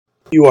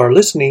You are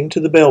listening to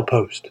the Bell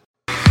Post.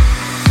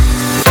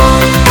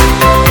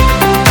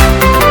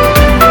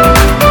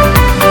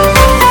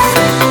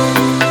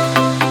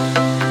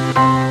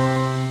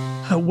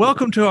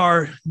 Welcome to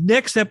our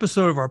next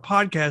episode of our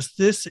podcast.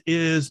 This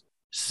is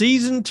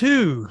Season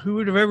 2. Who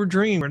would have ever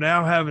dreamed we're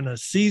now having a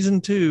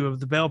Season 2 of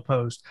the Bell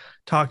Post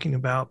talking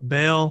about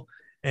bail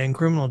and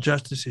criminal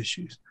justice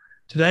issues.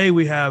 Today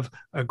we have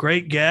a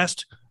great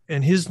guest,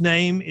 and his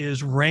name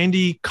is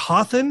Randy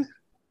Cauthen.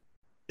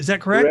 Is that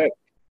correct? Correct.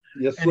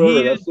 Yes, sir. And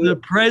he is the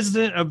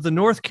president of the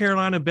North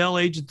Carolina Bail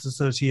Agents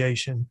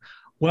Association.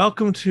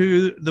 Welcome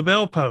to the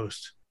Bell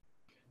Post.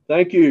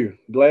 Thank you.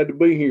 Glad to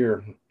be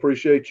here.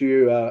 Appreciate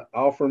you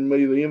offering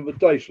me the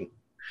invitation.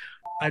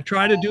 I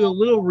try to do a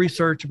little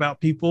research about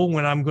people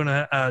when I'm going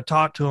to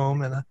talk to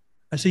them. And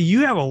I see you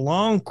have a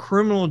long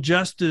criminal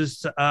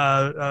justice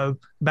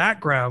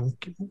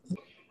background.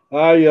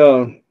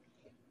 I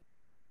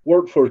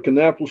worked for the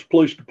Kannapolis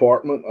Police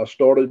Department. I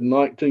started in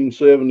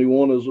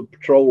 1971 as a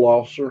patrol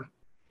officer.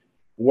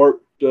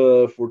 Worked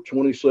for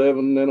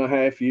 27 and a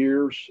half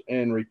years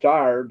and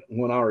retired.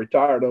 When I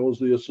retired, I was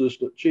the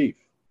assistant chief.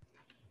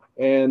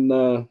 And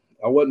I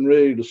wasn't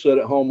ready to sit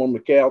at home on the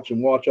couch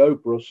and watch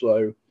Oprah.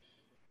 So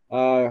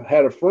I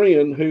had a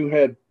friend who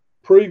had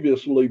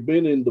previously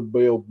been in the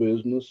bail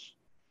business.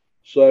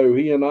 So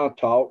he and I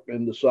talked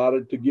and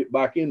decided to get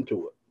back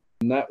into it.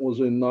 And that was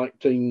in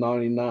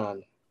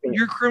 1999.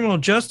 Your criminal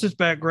justice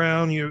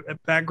background, your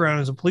background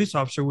as a police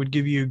officer would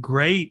give you a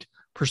great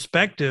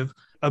perspective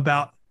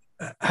about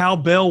how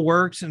bail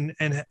works and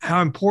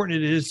how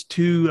important it is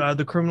to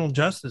the criminal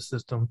justice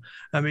system.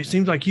 I mean, it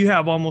seems like you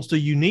have almost a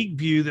unique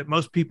view that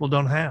most people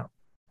don't have.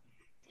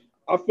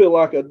 I feel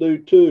like I do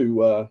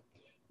too.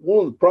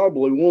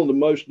 Probably one of the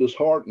most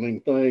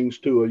disheartening things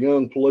to a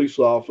young police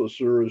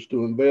officer is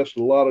to invest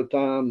a lot of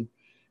time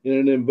in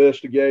an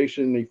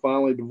investigation. He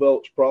finally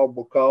develops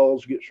probable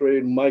cause, gets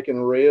ready to make an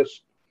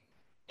arrest,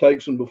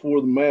 takes him before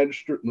the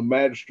magistrate, and the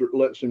magistrate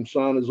lets him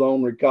sign his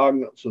own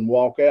recognizance and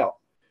walk out.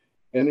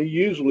 And he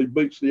usually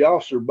beats the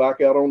officer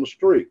back out on the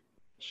street.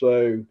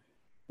 So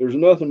there's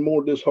nothing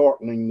more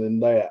disheartening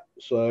than that.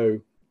 So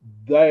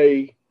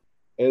they,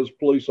 as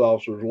police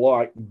officers,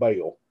 like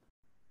bail.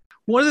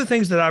 One of the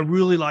things that I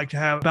really like to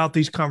have about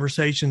these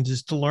conversations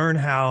is to learn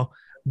how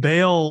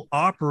bail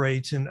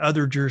operates in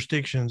other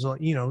jurisdictions.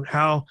 You know,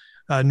 how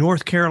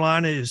North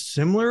Carolina is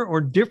similar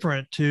or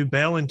different to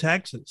bail in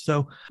Texas.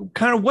 So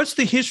kind of what's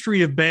the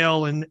history of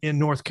bail in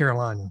North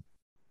Carolina?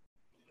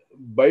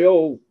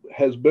 Bail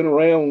has been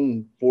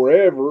around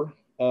forever.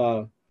 In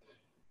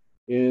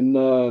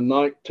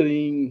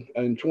 2019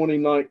 and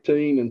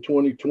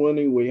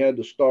 2020, we had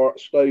to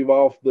stave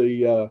off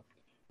the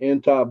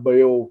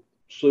anti-bail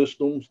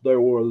systems.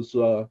 There was,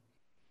 I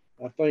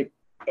think,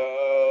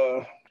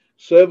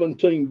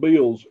 17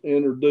 bills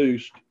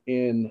introduced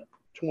in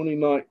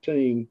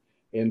 2019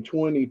 and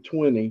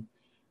 2020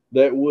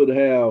 that would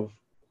have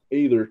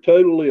either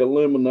totally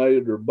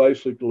eliminated or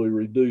basically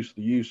reduced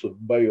the use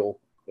of bail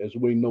as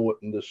we know it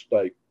in this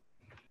state.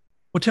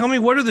 Well, tell me,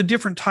 what are the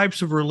different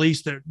types of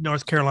release that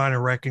North Carolina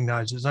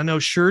recognizes? I know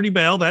surety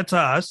bail, that's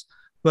us,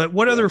 but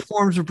what other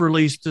forms of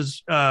release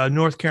does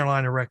North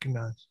Carolina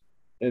recognize?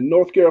 In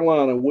North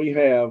Carolina, we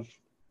have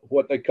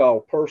what they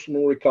call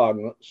personal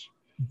recognizance.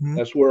 Mm-hmm.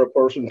 That's where a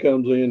person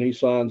comes in, he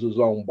signs his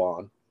own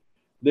bond.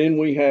 Then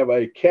we have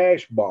a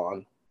cash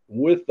bond.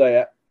 With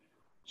that,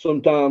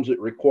 sometimes it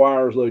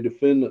requires a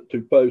defendant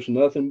to post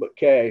nothing but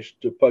cash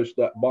to post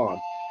that bond.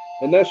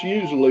 And that's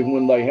usually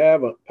when they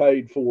haven't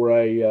paid for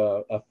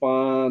a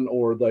fine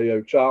or they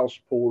owe child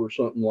support or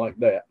something like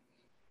that.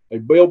 A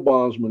bail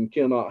bondsman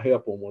cannot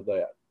help them with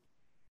that.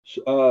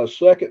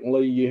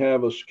 Secondly, you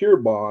have a secure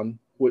bond,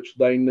 which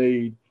they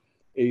need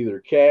either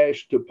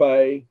cash to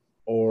pay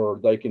or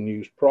they can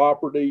use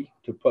property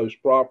to post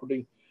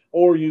property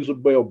or use a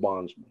bail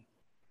bondsman.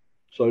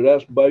 So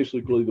that's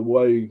basically the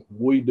way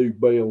we do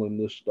bail in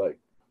this state.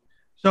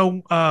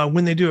 So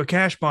when they do a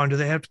cash bond, do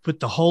they have to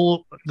put the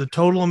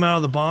total amount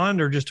of the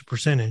bond or just a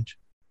percentage?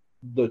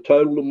 The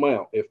total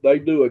amount. If they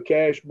do a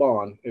cash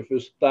bond, if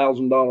it's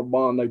 $1,000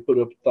 bond, they put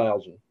up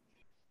 $1,000.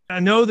 I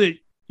know that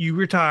you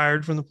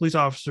retired from the Police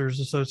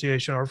Officers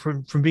Association or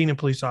from being a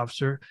police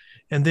officer,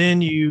 and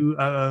then you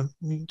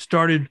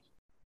started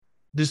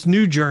this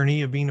new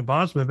journey of being a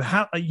bondsman.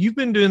 But you've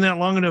been doing that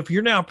long enough.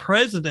 You're now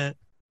president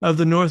of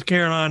the North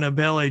Carolina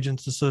Bail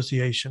Agents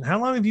Association. How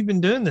long have you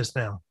been doing this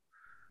now?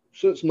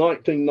 Since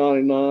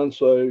 1999,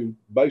 so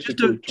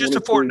basically just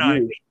a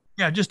fortnight. Years.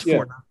 Yeah, just a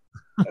fortnight.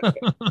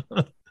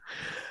 Okay.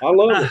 I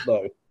love it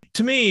though.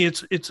 To me,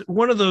 it's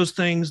one of those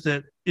things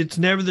that it's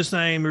never the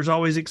same. There's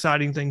always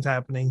exciting things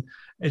happening.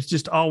 It's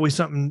just always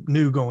something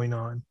new going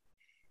on.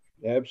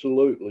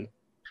 Absolutely.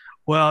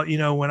 Well, you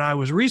know, when I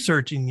was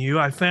researching you,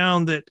 I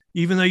found that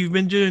even though you've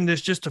been doing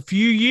this just a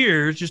few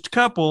years, just a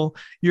couple,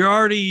 you're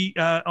already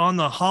on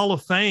the Hall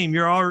of Fame.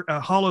 You're a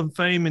Hall of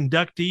Fame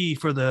inductee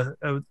for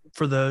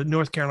the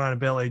North Carolina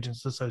Bail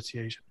Agents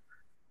Association.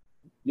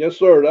 Yes,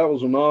 sir. That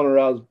was an honor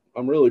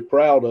I'm really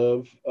proud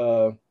of.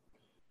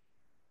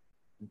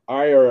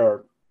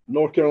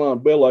 North Carolina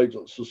Bell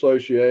Agents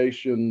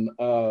Association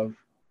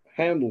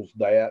handles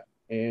that,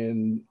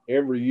 and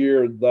every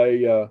year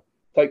they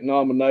take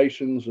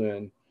nominations,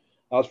 and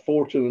I was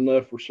fortunate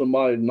enough for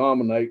somebody to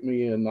nominate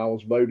me, and I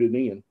was voted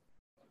in.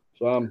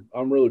 So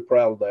I'm really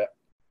proud of that.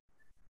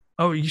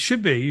 Oh, you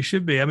should be. You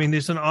should be. I mean,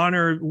 it's an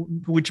honor,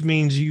 which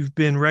means you've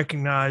been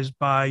recognized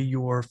by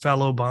your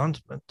fellow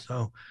bondsmen.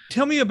 So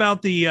tell me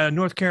about the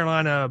North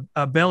Carolina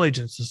Bell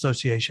Agents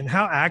Association.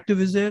 How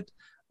active is it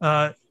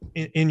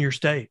in your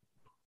state?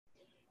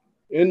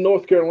 In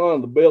North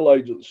Carolina, the Bell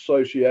Agents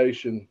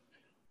Association,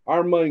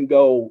 our main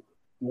goal,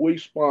 we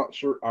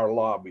sponsor our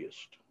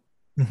lobbyist.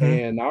 Mm-hmm.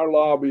 And our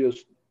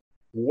lobbyist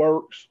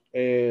works.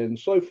 And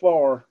so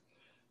far,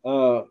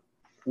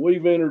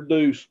 we've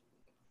introduced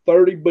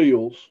 30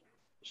 bills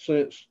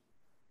since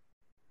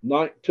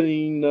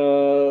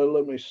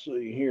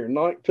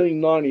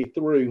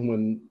 1993,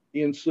 when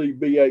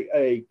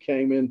NCBAA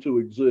came into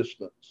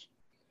existence.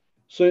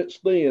 Since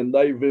then,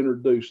 they've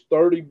introduced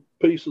 30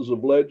 pieces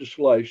of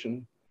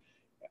legislation,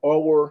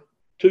 over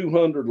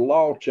 200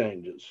 law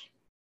changes.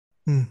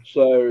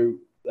 So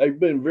they've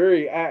been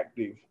very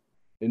active.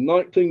 In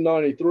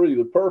 1993,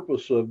 the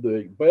purpose of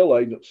the Bell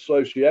Agents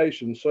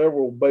Association,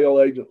 several Bell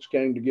agents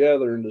came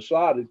together and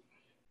decided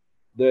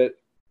that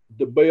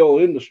the Bell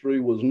industry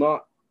was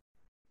not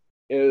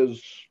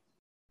as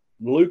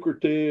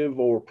lucrative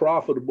or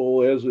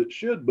profitable as it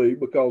should be,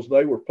 because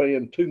they were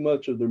paying too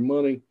much of their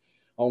money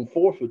on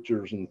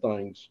forfeitures and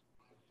things.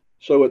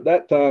 So at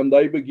that time,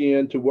 they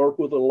began to work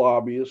with a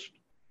lobbyist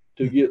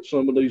to get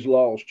some of these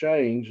laws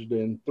changed.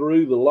 And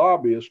through the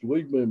lobbyist,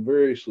 we've been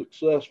very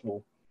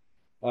successful.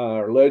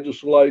 Our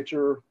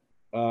legislature,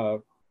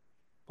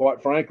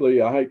 quite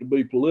frankly, I hate to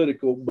be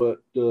political, but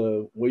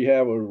we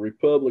have a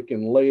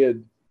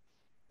Republican-led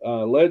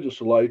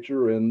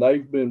legislature, and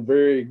they've been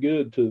very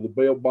good to the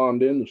bail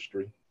bond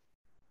industry.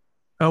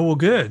 Oh, well,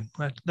 good.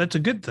 That's a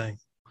good thing.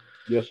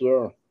 Yes,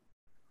 sir.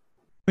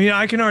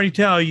 I can already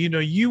tell,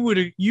 you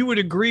would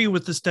agree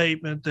with the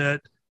statement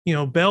that,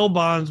 bail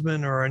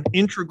bondsmen are an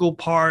integral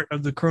part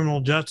of the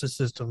criminal justice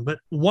system. But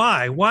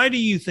why? Why do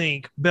you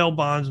think bail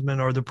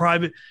bondsmen or the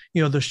private,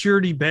 the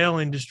surety bail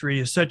industry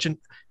is such an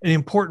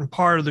important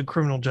part of the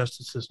criminal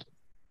justice system?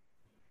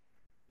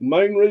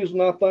 Main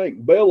reason, I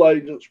think, bail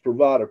agents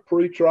provide a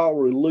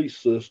pretrial release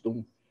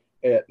system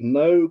at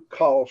no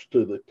cost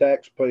to the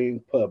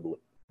taxpaying public.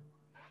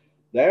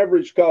 The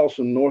average cost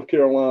in North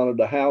Carolina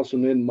to house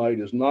an inmate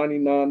is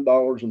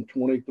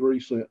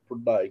 $99.23 per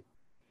day.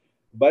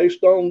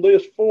 Based on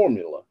this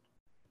formula,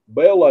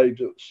 bail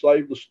agents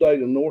save the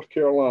state of North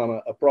Carolina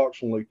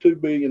approximately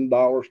 $2 billion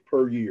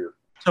per year.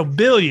 So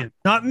billion,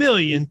 not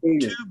million,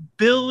 $2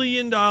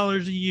 billion a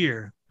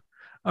year.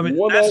 I mean,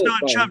 that's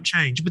not chump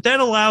change, but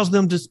that allows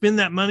them to spend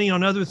that money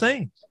on other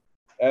things.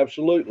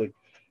 Absolutely.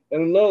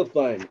 And another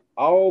thing,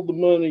 all the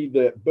money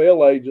that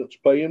bail agents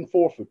pay in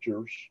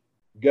forfeitures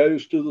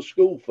goes to the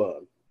school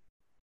fund.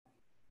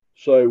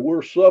 So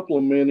we're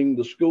supplementing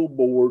the school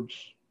board's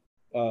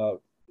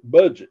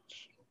budgets.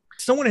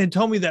 Someone had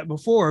told me that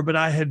before, but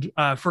I had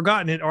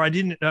forgotten it, or I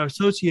didn't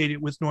associate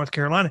it with North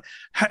Carolina.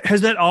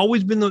 Has that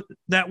always been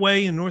that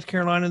way in North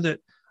Carolina, that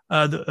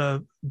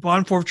the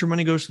bond forfeiture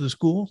money goes to the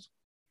schools?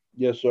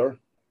 Yes, sir.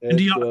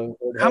 And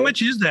how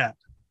much is that?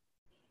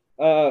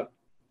 I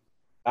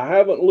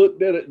haven't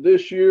looked at it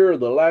this year.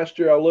 The last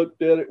year I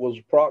looked at it was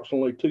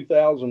approximately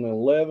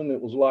 2011.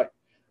 It was like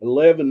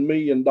 $11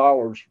 million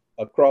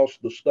across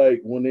the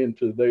state went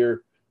into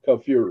their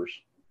coffers.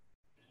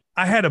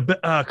 I had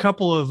a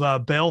couple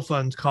of bail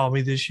funds call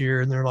me this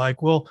year, and they're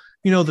like, well,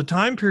 the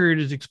time period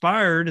is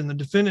expired and the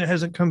defendant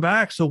hasn't come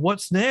back. So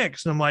what's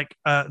next? And I'm like,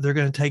 they're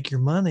going to take your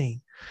money.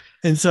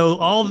 And so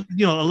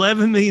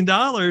 $11 million,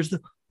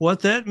 what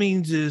that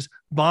means is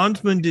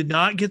bondsmen did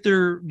not get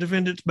their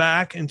defendants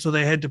back. And so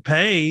they had to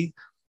pay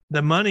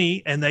the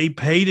money, and they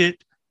paid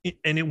it,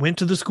 and it went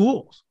to the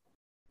schools.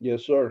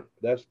 Yes, sir.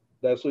 That's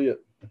it.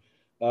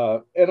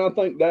 And I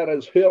think that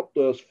has helped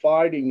us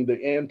fighting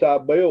the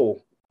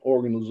anti-bail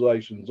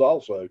organizations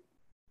also.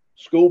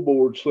 School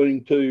boards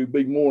seem to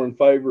be more in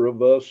favor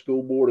of us.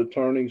 School board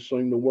attorneys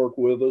seem to work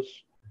with us.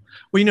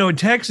 Well, in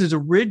Texas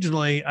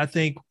originally, I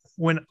think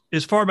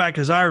as far back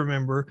as I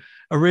remember,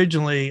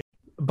 originally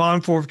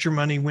bond forfeiture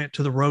money went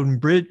to the Road and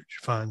Bridge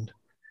Fund,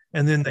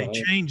 and then they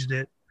changed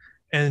it.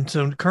 And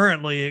so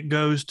currently it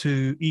goes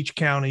to each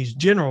county's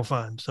general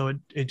fund. So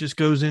it just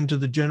goes into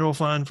the general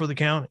fund for the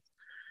county.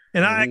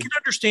 And I can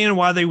understand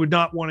why they would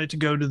not want it to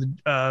go to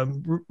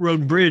the Road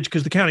and Bridge,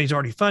 because the county's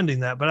already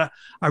funding that. But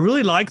I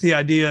really like the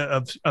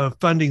idea of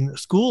funding the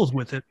schools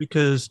with it,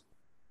 because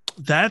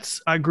I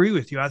agree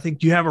with you. I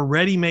think you have a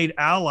ready-made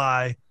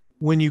ally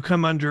when you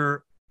come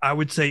under, I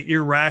would say,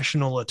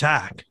 irrational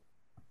attack.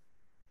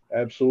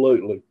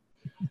 Absolutely.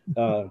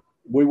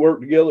 We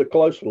work together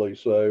closely,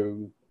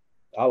 so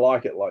I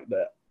like it like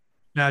that.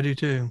 Yeah, I do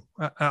too.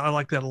 I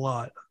like that a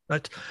lot.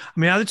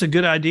 That's a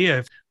good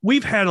idea.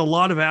 We've had a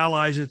lot of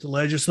allies at the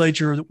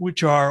legislature,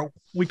 which are,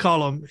 we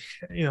call them,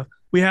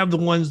 we have the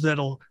ones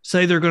that'll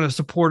say they're going to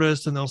support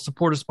us and they'll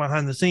support us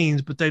behind the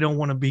scenes, but they don't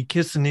want to be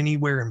kissing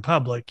anywhere in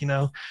public. They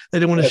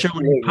don't want to show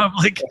any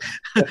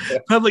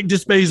public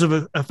displays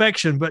of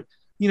affection. But,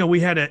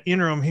 we had an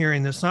interim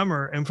hearing this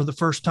summer, and for the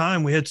first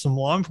time, we had some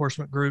law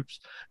enforcement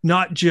groups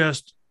not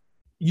just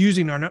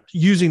using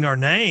our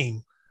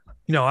name.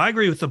 I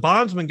agree with the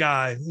bondsman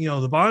guy.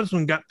 The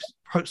bondsman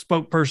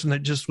spokesperson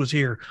that just was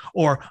here,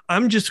 or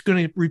I'm just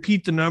going to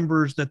repeat the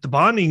numbers that the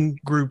bonding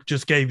group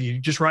just gave you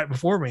just right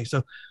before me.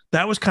 So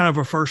that was kind of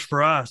a first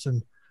for us.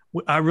 And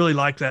I really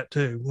like that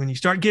too. When you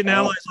start getting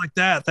allies like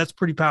that, that's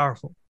pretty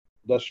powerful.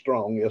 That's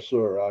strong. Yes,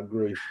 sir. I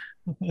agree.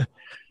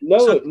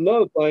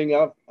 Another thing,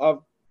 I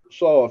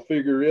saw a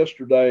figure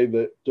yesterday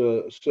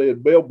that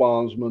said bail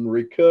bondsmen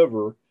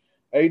recover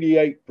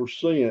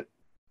 88%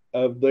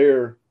 of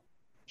their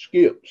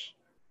skips,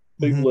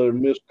 people that have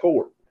missed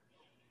court.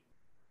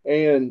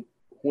 And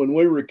when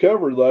we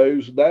recover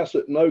those, that's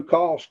at no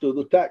cost to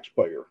the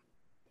taxpayer.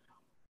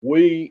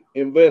 We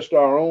invest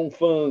our own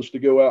funds to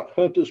go out,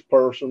 hunt this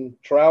person,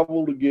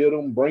 travel to get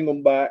them, bring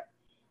them back,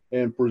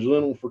 and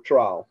present them for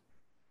trial.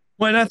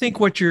 Well, and I think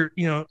what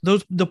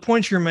the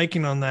points you're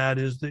making on that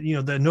is that,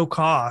 the no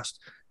cost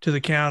to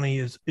the county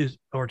is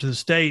or to the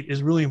state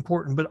is really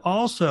important. But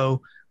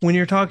also when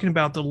you're talking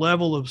about the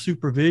level of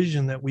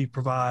supervision that we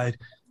provide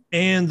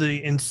and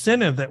the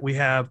incentive that we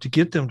have to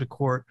get them to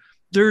court,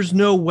 there's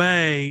no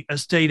way a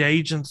state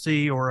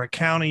agency or a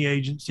county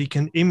agency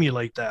can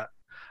emulate that.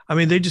 I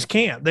mean, they just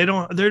can't. They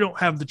don't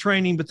have the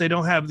training, but they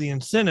don't have the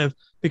incentive,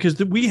 because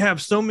we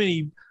have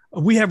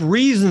we have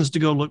reasons to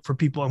go look for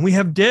people, and we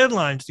have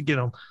deadlines to get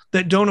them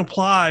that don't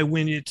apply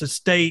when it's a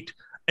state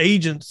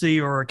agency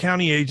or a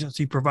county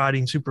agency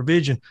providing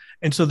supervision.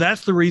 And so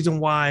that's the reason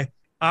why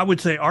I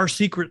would say our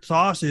secret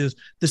sauce is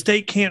the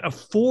state can't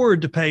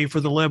afford to pay for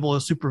the level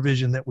of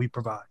supervision that we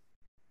provide.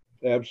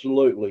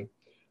 Absolutely.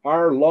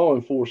 Our law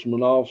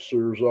enforcement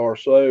officers are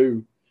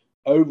so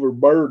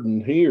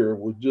overburdened here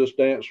with just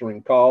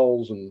answering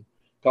calls and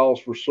calls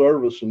for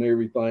service and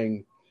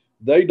everything.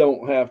 They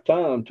don't have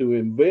time to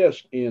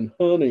invest in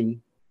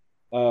hunting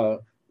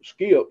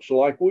skips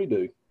like we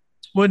do.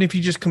 Well, and if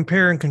you just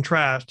compare and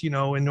contrast, in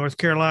North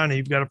Carolina,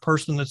 you've got a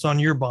person that's on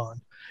your bond,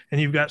 and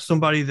you've got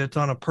somebody that's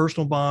on a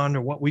personal bond,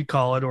 or what we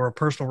call it, or a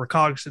personal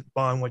recognizance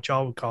bond, what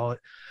y'all would call it.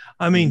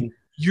 I mean,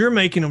 you're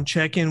making them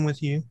check in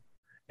with you.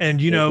 And,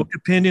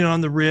 depending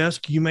on the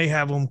risk, you may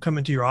have them come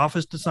into your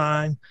office to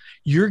sign.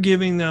 You're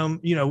giving them,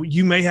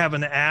 you may have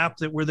an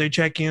app where they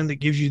check in that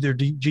gives you their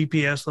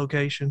GPS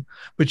location,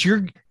 but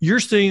you're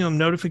sending them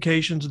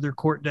notifications of their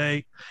court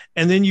date.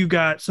 And then you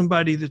got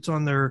somebody that's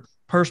on their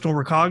personal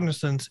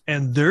recognizance,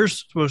 and they're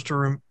supposed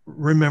to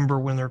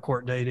remember when their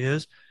court date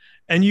is.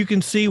 And you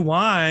can see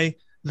why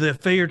the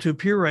failure to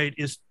appear rate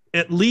is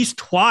at least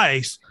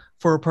twice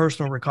for a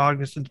personal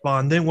recognizance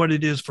bond than what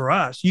it is for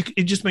us.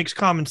 It just makes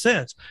common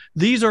sense.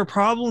 These are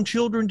problem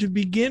children to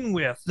begin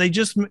with.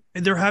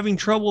 They're having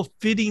trouble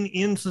fitting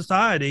in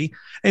society.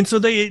 And so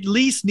they at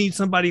least need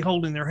somebody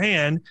holding their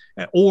hand,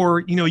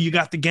 or, you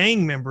got the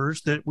gang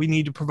members that we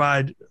need to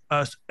provide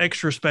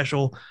extra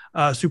special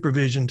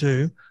supervision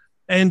to.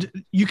 And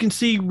you can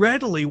see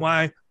readily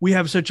why we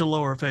have such a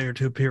lower failure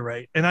to appear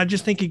rate. And I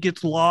just think it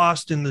gets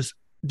lost in this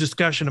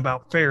discussion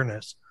about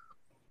fairness.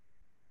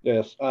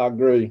 Yes, I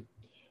agree.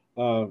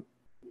 They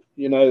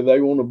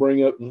want to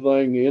bring up the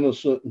thing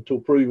innocent until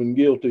proven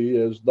guilty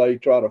as they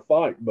try to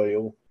fight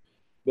bail,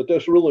 but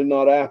that's really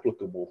not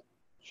applicable.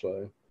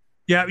 So,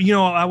 yeah,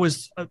 I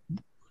was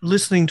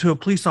listening to a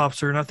police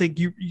officer, and I think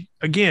you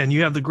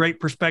have the great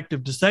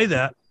perspective to say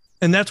that.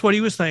 And that's what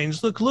he was saying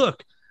is,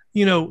 look,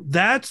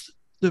 that's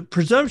the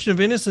presumption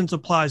of innocence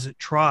applies at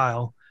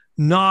trial,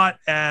 not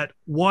at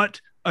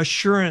what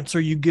assurance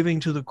are you giving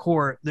to the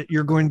court that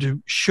you're going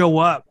to show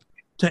up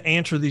to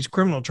answer these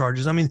criminal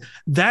charges. I mean,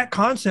 that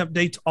concept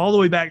dates all the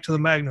way back to the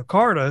Magna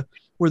Carta,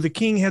 where the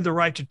king had the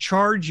right to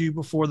charge you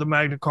before the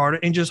Magna Carta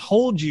and just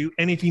hold you.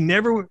 And if he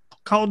never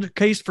called a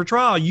case for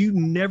trial, you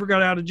never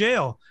got out of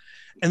jail.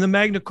 And the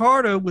Magna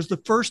Carta was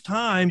the first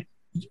time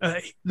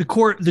the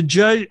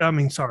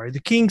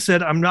king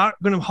said, I'm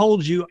not going to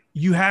hold you.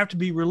 You have to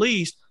be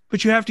released,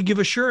 but you have to give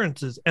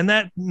assurances. And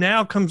that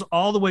now comes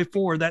all the way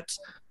forward. That's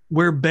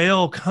where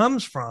bail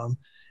comes from.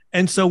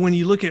 And so when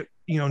you look at,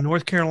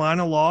 North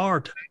Carolina law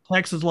or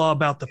Texas law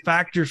about the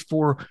factors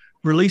for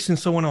releasing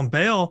someone on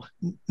bail,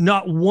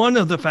 not one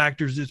of the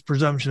factors is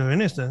presumption of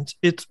innocence.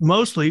 It's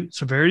mostly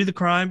severity of the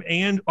crime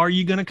and are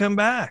you going to come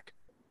back?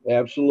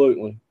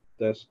 Absolutely.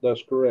 That's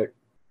correct.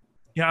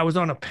 Yeah, I was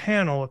on a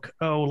panel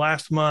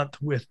last month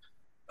with,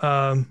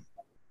 one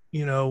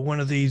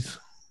of these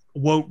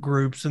woke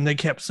groups, and they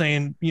kept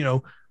saying,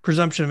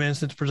 presumption of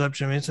innocence.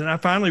 I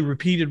finally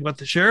repeated what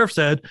the sheriff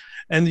said,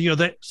 and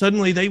that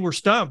suddenly they were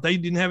stumped. They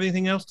didn't have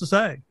anything else to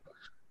say.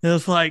 And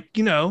it's like,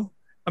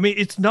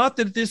 it's not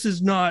that this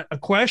is not a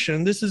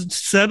question. This is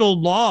settled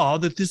law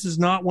that this is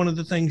not one of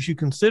the things you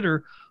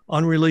consider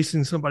on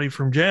releasing somebody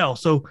from jail.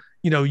 So,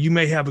 you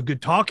may have a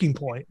good talking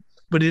point,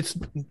 but it's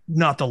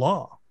not the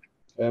law.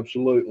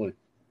 Absolutely.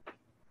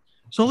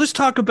 So let's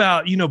talk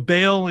about,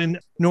 bail in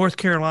North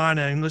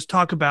Carolina, and let's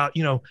talk about,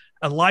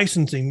 a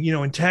licensing.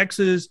 In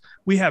Texas,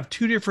 we have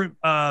two different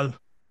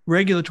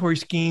regulatory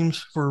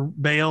schemes for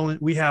bail.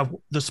 We have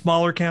the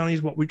smaller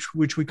counties,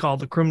 which we call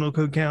the criminal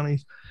code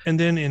counties. And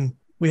then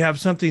we have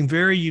something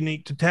very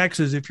unique to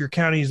Texas. If your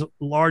county is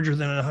larger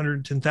than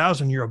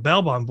 110,000, you're a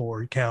bail bond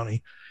board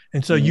county.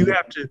 And so you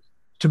have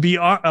to be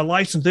a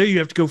license there, you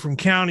have to go from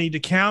county to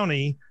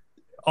county.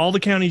 All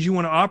the counties you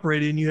want to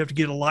operate in, you have to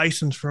get a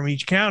license from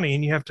each county,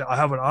 and you have to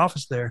have an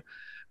office there.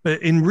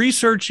 But in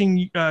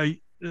researching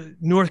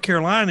North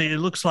Carolina, it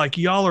looks like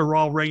y'all are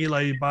all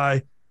regulated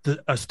by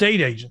a state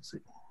agency.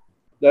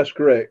 That's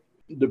correct.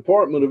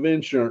 Department of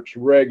Insurance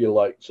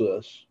regulates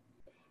us.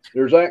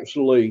 There's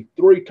actually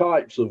three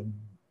types of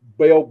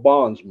bail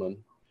bondsman.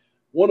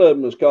 One of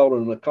them is called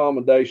an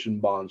accommodation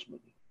bondsman.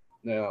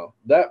 Now,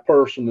 that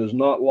person is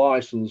not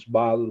licensed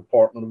by the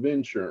Department of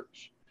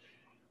Insurance.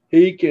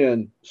 He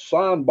can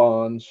sign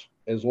bonds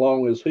as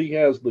long as he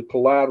has the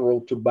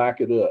collateral to back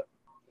it up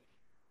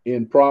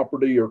in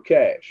property or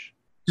cash.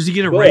 Does he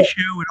get a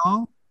ratio at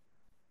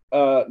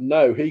all?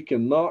 No, he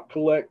cannot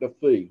collect a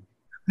fee.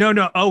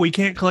 No. Oh, he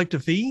can't collect a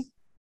fee?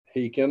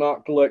 He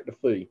cannot collect a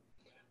fee.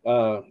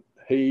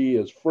 He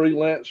is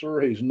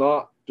freelancer. He's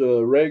not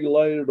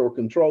regulated or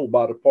controlled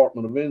by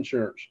Department of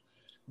Insurance.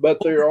 But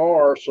there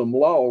are some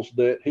laws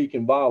that he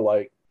can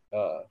violate.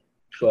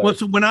 So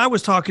when I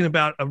was talking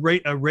about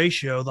a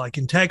ratio, like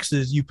in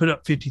Texas, you put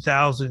up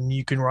 50,000,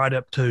 you can write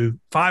up to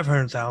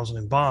 500,000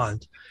 in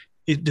bonds.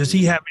 Does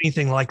he have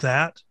anything like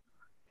that?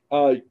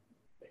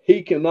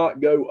 He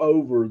cannot go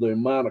over the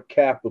amount of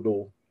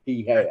capital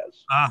he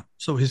has.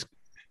 So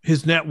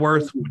his net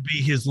worth would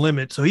be his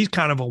limit. So he's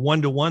kind of a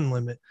 1-to-1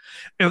 limit.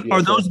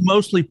 Are those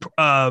mostly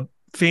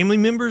family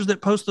members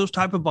that post those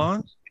type of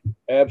bonds?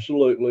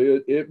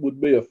 Absolutely. It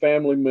would be a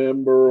family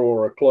member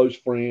or a close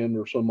friend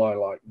or somebody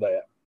like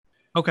that.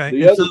 Okay.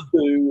 The other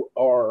two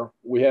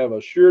we have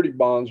a surety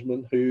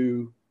bondsman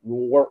who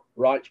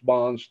writes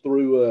bonds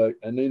through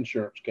an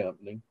insurance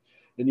company,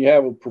 and you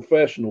have a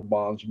professional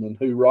bondsman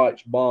who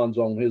writes bonds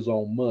on his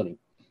own money.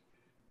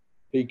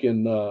 He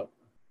can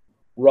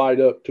write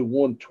up to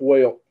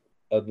 1/12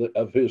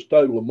 of his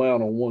total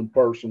amount on one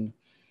person.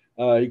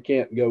 He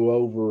can't go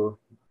over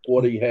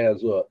what he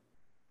has up.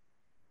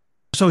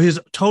 So his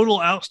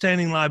total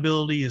outstanding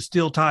liability is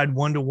still tied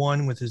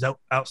 1-to-1 with his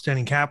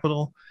outstanding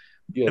capital.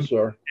 Yes,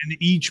 sir. And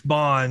each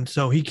bond,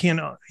 so he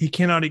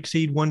cannot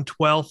exceed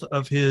 1/12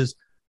 of his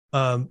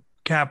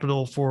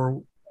capital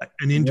for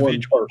an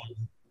individual.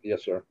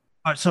 Yes, sir.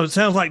 All right, so it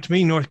sounds like to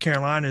me North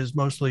Carolina is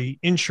mostly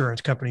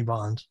insurance company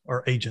bonds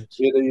or agents.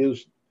 It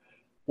is.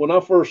 When I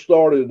first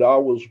started, I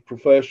was a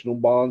professional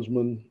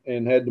bondsman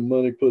and had the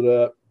money put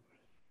up.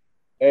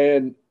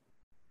 And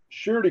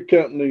surety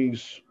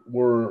companies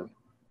were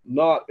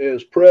not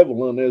as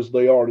prevalent as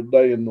they are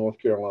today in North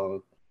Carolina.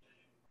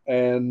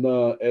 And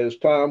as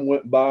time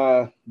went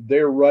by,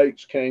 their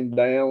rates came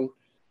down.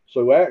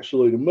 So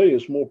actually, to me,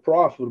 it's more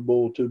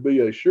profitable to be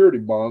a surety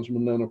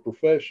bondsman than a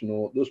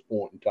professional at this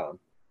point in time,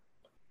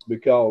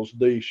 because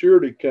the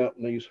surety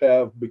companies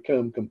have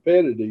become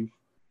competitive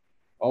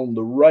on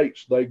the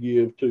rates they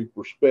give to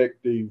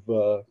prospective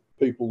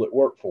people that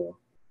work for them.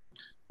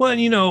 Well,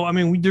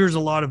 there's a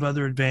lot of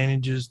other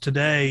advantages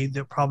today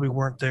that probably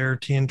weren't there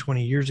 10,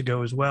 20 years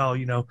ago as well.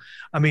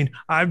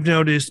 I've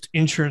noticed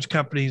insurance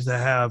companies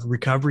that have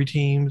recovery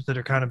teams that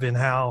are kind of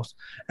in-house,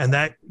 and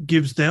that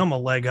gives them a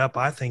leg up,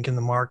 I think, in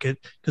the market,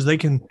 because they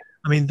can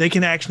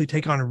actually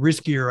take on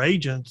riskier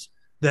agents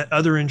that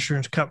other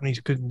insurance companies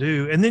couldn't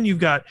do. And then you've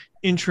got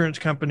insurance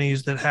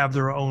companies that have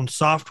their own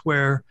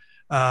software,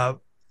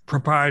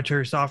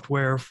 proprietary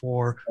software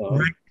for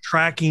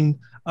tracking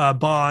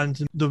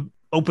bonds and the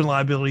open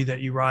liability that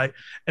you write.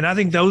 And I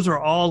think those are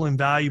all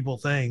invaluable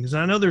things.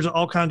 And I know there's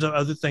all kinds of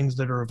other things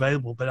that are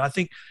available, but I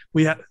think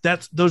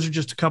those are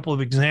just a couple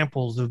of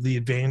examples of the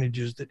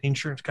advantages that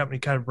insurance company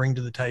kind of bring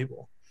to the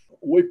table.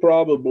 We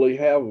probably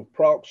have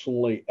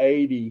approximately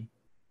 80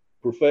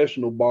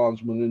 professional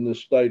bondsmen in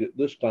this state at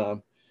this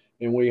time,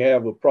 and we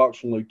have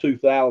approximately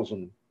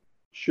 2,000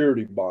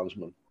 surety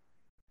bondsmen.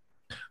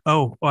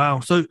 Oh, wow.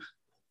 So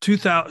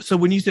 2,000. So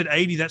when you said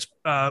 80, that's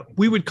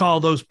we would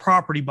call those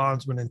property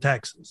bondsmen in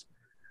Texas.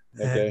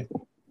 Okay.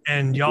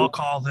 And y'all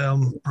call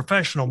them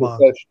professional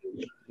bonds.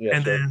 Yes,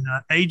 and sir. then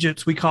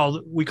agents, we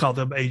call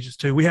them agents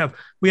too. We have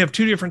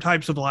two different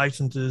types of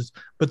licenses,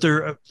 but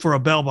they're for a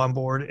bail bond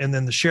board, and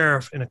then the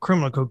sheriff in a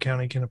criminal code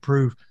county can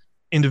approve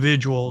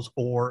individuals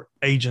or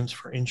agents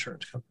for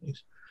insurance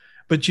companies.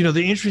 But the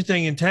interesting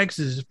thing in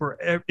Texas is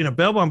in a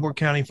bail bond board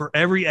county, for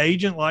every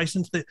agent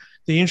license, that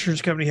the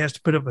insurance company has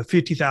to put up a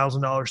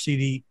 $50,000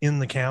 CD in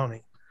the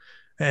county.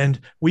 And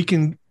we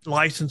can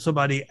license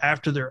somebody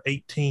after they're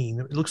 18.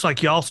 It looks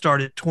like y'all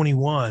start at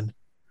 21.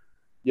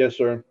 Yes,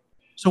 sir.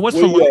 So what's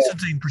the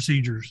licensing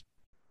procedures?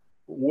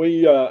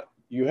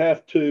 You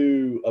have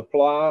to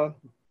apply.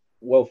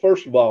 Well,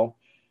 first of all,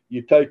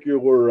 you take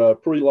your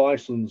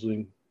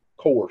pre-licensing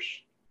course.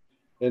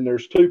 And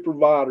there's two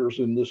providers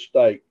in this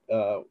state.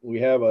 We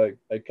have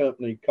a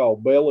company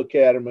called Bell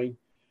Academy,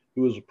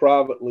 who is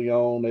privately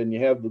owned, and you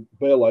have the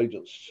Bell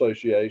Agents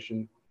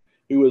Association,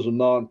 who is a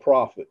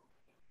nonprofit.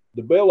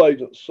 The Bell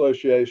Agents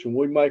Association,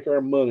 we make our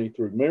money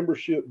through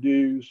membership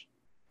dues,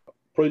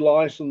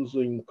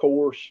 pre-licensing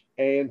course,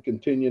 and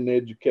continuing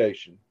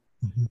education.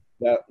 Mm-hmm.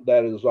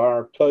 That is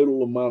our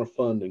total amount of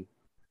funding.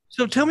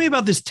 So tell me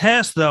about this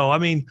test, though. I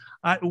mean,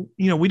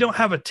 we don't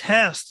have a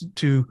test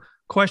to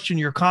question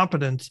your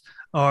competence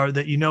or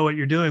that you know what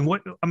you're doing.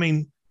 What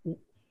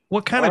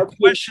kind of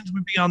questions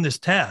would be on this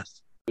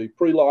test? The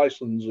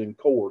pre-licensing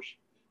course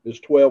is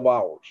 12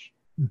 hours.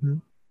 Mm-hmm.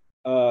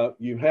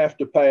 You have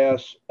to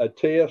pass a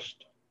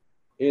test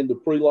in the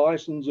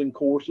pre-licensing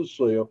course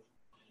itself,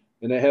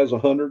 and it has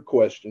 100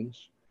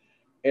 questions.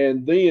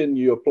 And then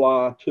you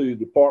apply to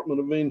Department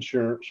of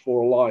Insurance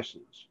for a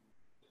license.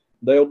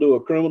 They'll do a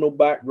criminal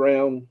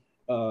background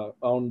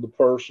on the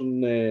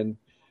person, and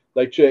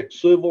they check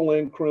civil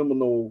and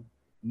criminal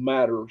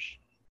matters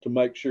to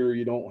make sure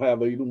you don't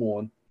have either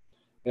one.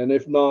 And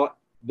if not,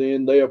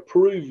 then they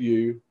approve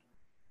you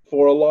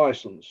for a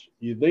license.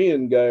 You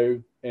then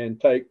go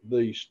and take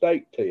the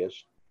state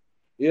test.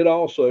 It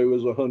also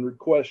is 100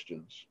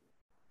 questions.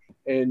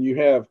 And you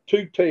have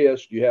two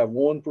tests. You have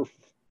one for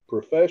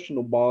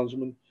professional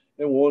bondsman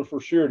and one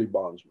for surety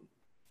bondsman.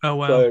 Oh,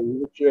 wow. So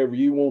whichever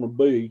you want to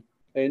be.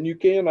 And you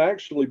can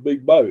actually be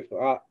both.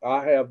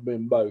 I have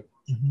been both.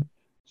 Mm-hmm.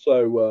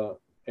 So,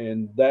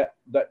 and that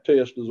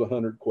test is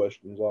 100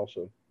 questions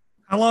also.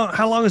 How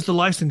long is the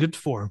license good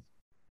for?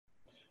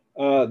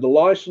 The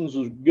license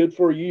is good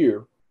for a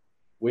year.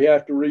 We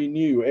have to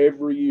renew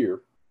every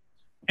year.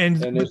 And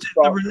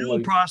the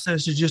renewal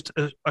process is just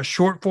a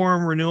short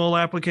form renewal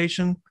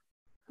application?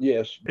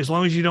 Yes. As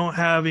long as you don't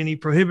have any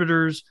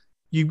prohibitors,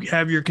 you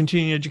have your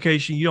continuing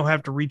education, you don't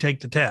have to retake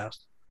the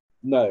test.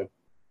 No,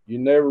 you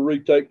never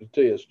retake the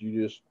test.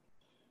 You just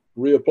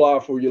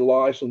reapply for your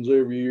license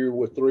every year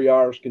with 3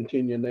 hours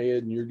continuing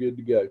ed, and you're good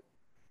to go.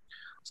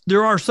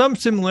 There are some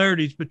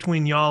similarities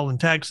between y'all and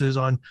Texas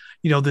on,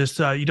 this,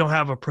 you don't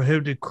have a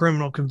prohibited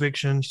criminal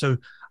conviction. So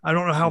I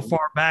don't know how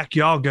far back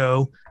y'all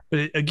go, but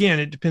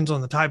it depends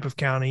on the type of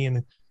county.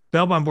 And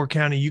Belmont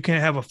County, you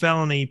can't have a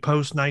felony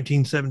post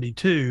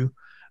 1972,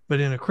 but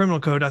in a criminal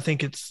code, I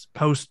think it's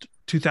post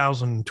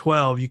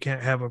 2012, you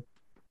can't have a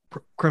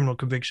criminal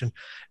conviction.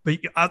 But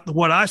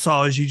what I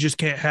saw is you just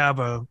can't have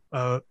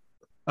a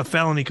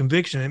felony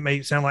conviction. It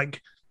may sound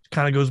like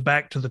kind of goes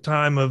back to the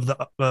time of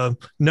the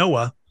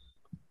Noah.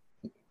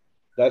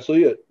 That's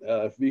it.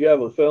 If you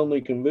have a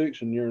felony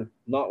conviction, you're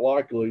not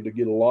likely to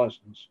get a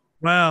license.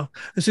 Wow.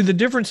 See, the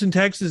difference in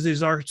Texas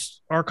is our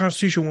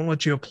Constitution won't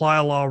let you apply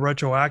a law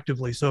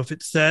retroactively. So if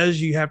it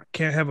says you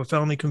can't have a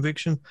felony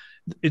conviction,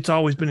 it's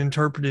always been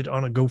interpreted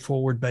on a go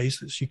forward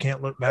basis. You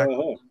can't look back.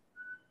 Uh-huh.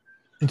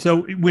 And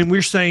so when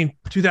we're saying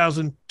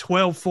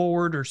 2012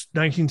 forward or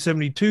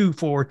 1972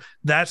 forward,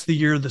 that's the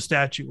year the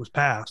statute was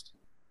passed.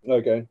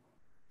 Okay.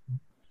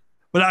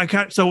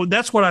 But so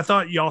that's what I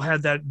thought y'all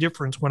had that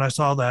difference when I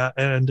saw that.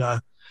 And,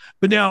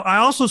 but now I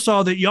also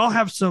saw that y'all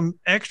have some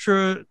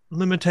extra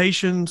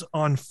limitations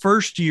on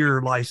first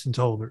year license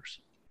holders.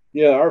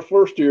 Yeah, our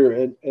first year.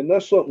 And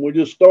that's something we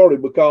just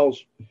started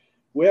because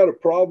we had a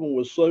problem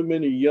with so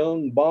many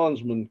young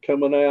bondsmen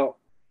coming out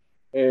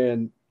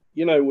and,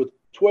 with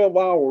 12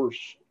 hours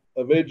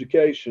of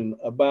education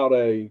about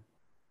a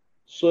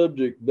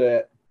subject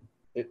that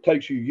it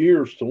takes you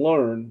years to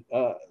learn,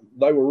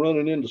 they were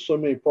running into so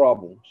many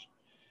problems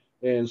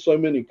and so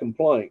many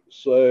complaints.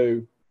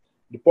 So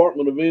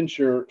Department of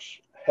Insurance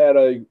had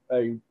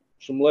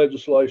some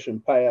legislation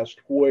passed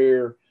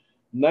where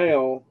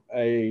now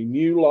a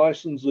new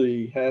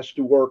licensee has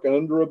to work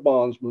under a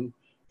bondsman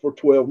for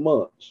 12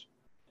 months.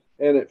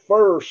 And at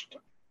first,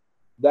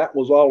 that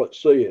was all it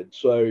said.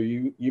 So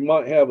you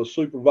might have a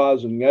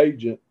supervising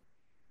agent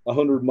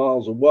 100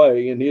 miles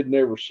away and he'd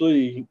never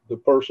see the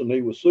person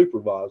he was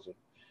supervising.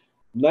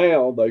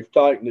 Now they've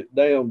tightened it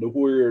down to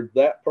where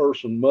that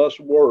person must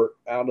work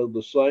out of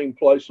the same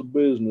place of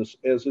business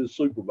as his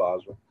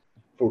supervisor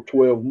for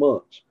 12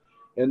 months.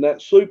 And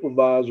that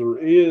supervisor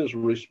is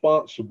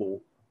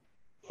responsible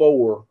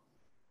for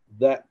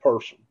that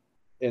person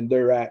and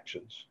their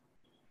actions.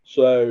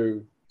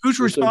 So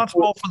who's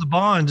responsible for the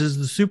bonds? Is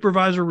the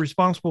supervisor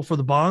responsible for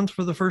the bonds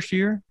for the first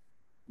year?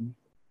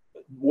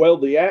 Well,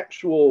 the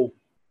actual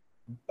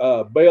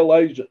bail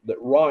agent that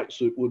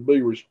writes it would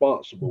be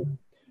responsible,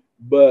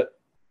 but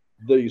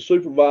the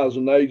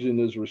supervising agent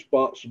is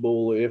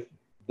responsible if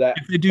they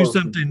do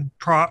something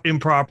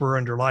improper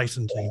under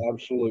licensing.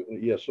 Absolutely.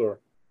 Yes, sir.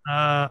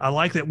 I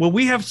like that. Well,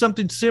 we have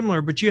something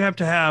similar, but you have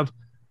to have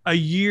a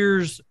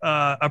year's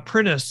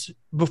apprentice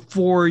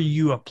before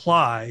you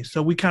apply.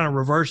 So we kind of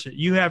reverse it.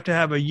 You have to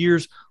have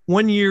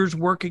 1 year's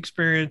work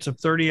experience of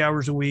 30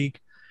 hours a week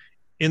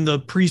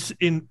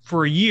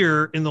for a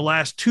year in the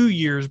last 2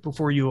 years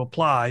before you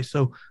apply.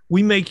 So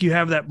we make you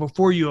have that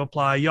before you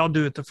apply. Y'all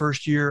do it the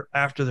first year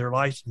after their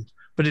license,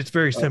 but it's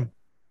very simple.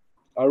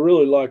 I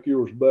really like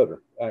yours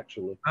better,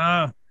 actually.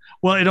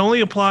 Well, it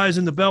only applies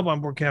in the bail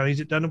bond board counties.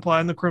 It doesn't apply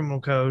in the criminal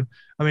code.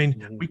 I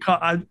mean,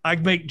 I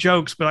make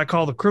jokes, but I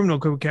call the criminal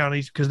code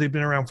counties because they've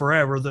been around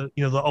forever. The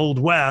Old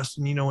West,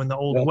 and in the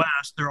Old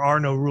West there are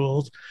no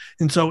rules.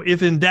 And so,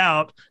 if in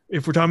doubt,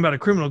 if we're talking about a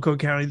criminal code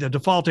county, the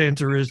default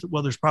answer is,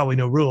 well, there's probably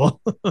no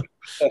rule.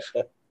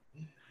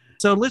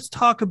 So let's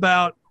talk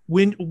about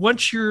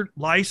once you're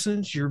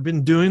licensed, you've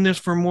been doing this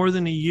for more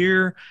than a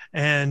year,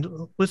 and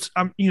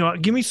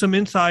give me some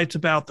insights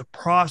about the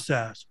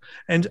process.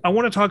 And I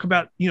want to talk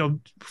about,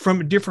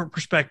 from different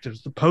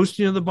perspectives, the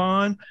posting of the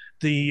bond,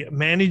 the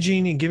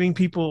managing and giving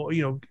people,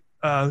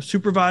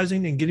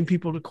 supervising and getting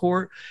people to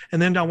court.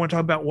 And then I want to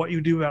talk about what you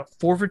do about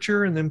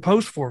forfeiture and then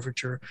post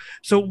forfeiture.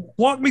 So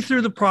walk me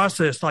through the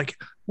process. Like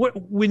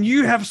when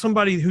you have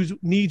somebody who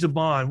needs a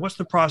bond, what's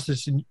the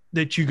process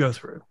that you go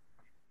through?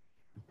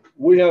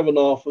 We have an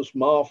office.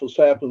 My office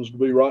happens to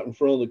be right in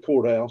front of the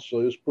courthouse,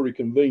 so it's pretty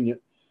convenient.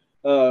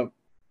 But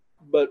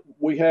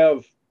we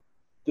have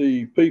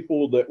the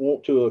people that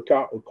want to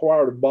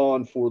acquire a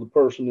bond for the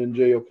person in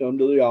jail come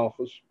to the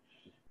office.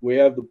 We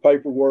have the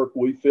paperwork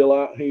we fill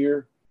out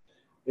here.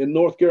 In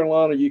North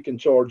Carolina, you can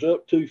charge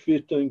up to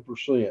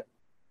 15%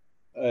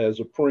 as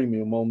a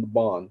premium on the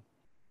bond.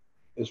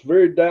 It's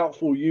very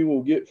doubtful you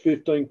will get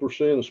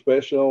 15%,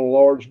 especially on a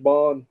large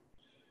bond.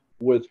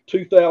 With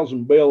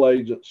 2,000 bail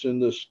agents in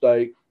this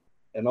state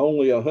and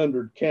only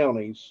 100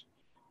 counties,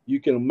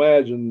 you can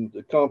imagine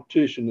the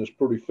competition is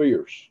pretty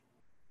fierce.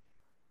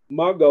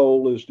 My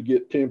goal is to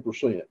get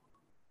 10%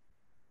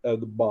 of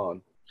the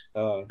bond.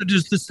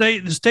 Does the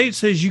state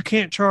says you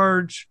can't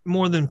charge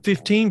more than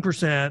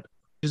 15%?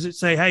 Does it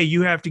say, hey,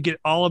 you have to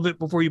get all of it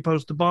before you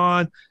post the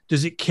bond?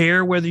 Does it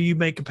care whether you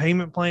make a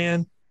payment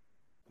plan?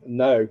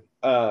 No.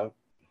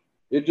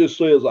 It just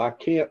says I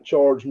can't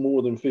charge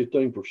more than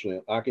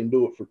 15%. I can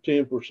do it for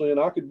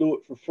 10%. I could do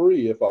it for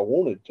free if I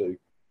wanted to.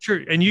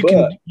 Sure. And you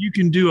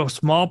can do a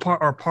small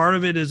part or part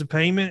of it as a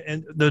payment,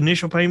 and the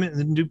initial payment, and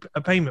then do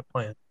a payment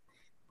plan.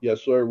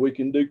 Yes, sir. We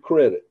can do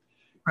credit.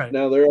 Right.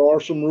 Now, there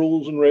are some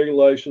rules and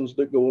regulations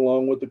that go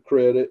along with the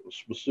credit,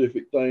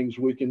 specific things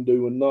we can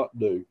do and not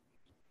do.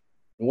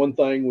 And one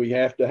thing, we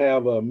have to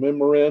have a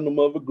memorandum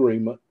of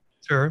agreement.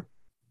 Sure.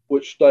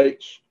 Which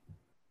states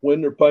when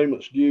their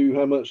payment's due,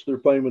 how much their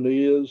payment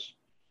is,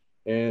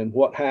 and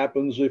what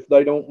happens if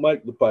they don't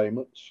make the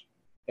payments.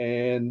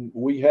 And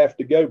we have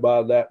to go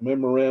by that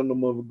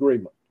memorandum of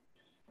agreement.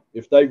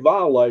 If they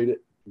violate it,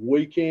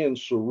 we can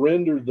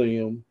surrender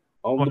them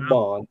on the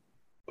bond,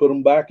 put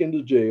them back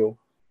into jail,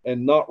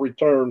 and not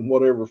return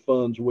whatever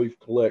funds we've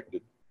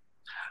collected.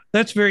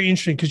 That's very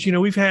interesting because,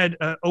 we've had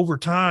over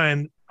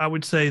time, I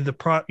would say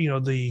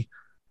the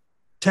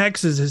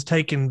Texas has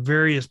taken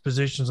various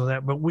positions on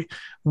that, but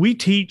we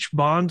teach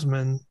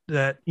bondsmen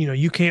that,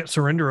 you can't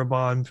surrender a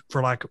bond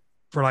for lack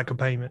of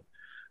payment.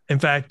 In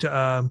fact,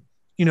 at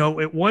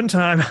one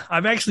time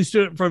I've actually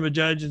stood in front of a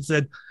judge and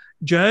said,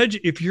 Judge,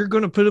 if you're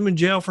going to put them in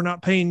jail for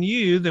not paying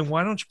you, then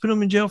why don't you put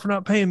them in jail for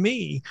not paying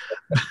me?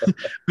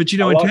 But,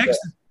 in Texas,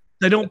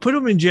 they don't put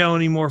them in jail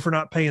anymore for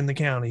not paying the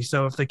county.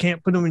 So if they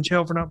can't put them in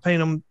jail for not paying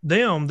them,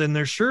 then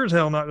they're sure as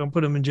hell not going to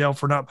put them in jail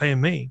for not paying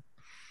me.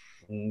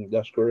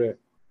 That's correct.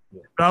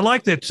 Yeah. But I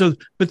like that. So,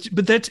 but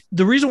that's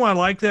the reason why I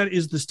like that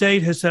is the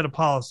state has set a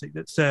policy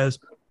that says,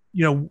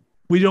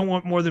 we don't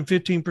want more than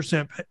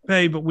 15%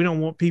 pay, but we don't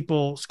want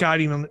people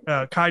kiting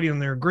on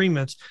their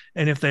agreements.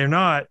 And if they're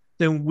not,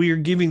 then we are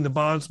giving the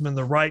bondsman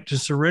the right to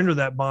surrender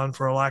that bond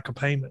for a lack of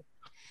payment.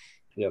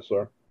 Yes,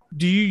 sir.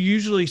 Do you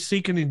usually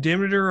seek an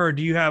indemnitor, or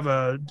do you have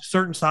a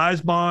certain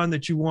size bond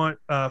that you want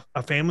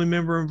a family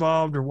member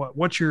involved, or what?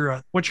 What's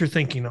your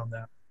thinking on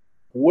that?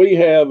 We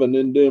have an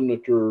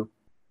indemnitor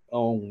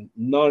on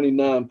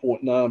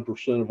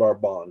 99.9% of our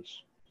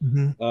bonds.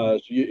 Mm-hmm. So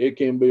it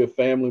can be a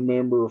family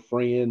member, a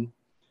friend.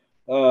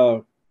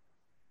 I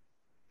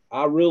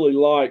really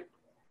like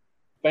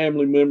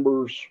family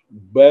members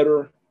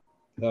better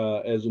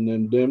as an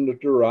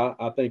indemnitor.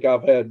 I think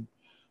I've had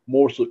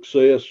more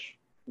success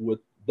with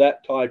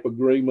that type of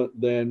agreement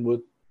than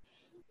with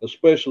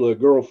especially a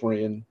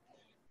girlfriend.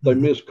 They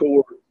miss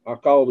court. I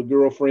called the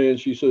girlfriend.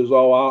 She says, I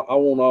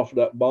won't offer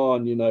that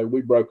bond.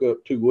 We broke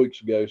up 2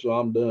 weeks ago, so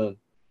I'm done.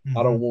 Mm-hmm.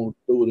 I don't want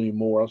to do it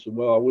anymore. I said,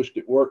 well, I wished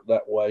it worked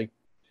that way.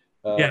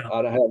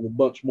 I'd have a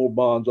bunch more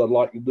bonds I'd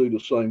like to do the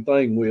same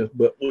thing with,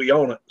 but we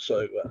own it.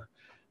 So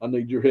I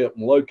need your help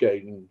in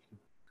locating.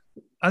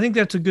 I think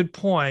that's a good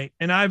point.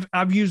 And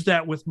I've used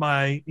that with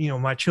my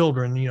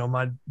children,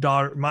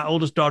 my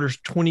oldest daughter's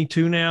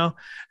 22 now.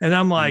 And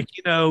I'm like,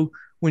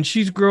 when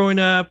she's growing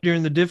up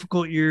during the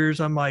difficult years,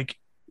 I'm like,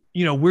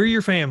 we're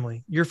your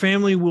family. Your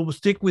family will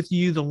stick with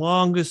you the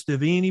longest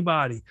of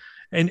anybody.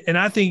 And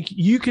I think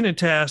you can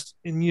attest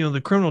in,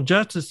 the criminal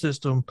justice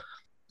system,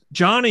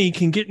 Johnny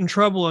can get in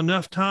trouble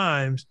enough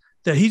times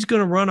that he's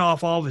going to run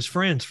off all of his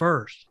friends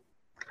first.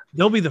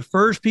 They'll be the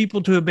first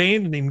people to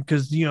abandon him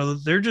because,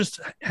 they're just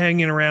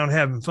hanging around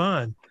having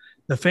fun.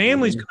 The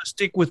family's going to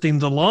stick with him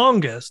the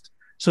longest,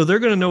 so they're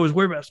going to know his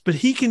whereabouts. But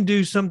he can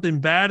do something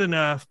bad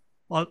enough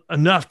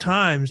enough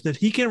times that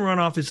he can run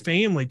off his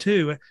family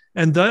too.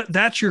 And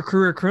that's your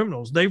career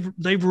criminals.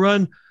 They've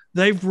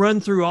run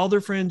through all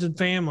their friends and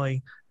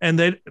family,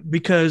 and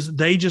because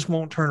they just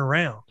won't turn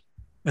around.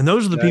 And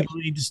those are the people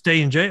who need to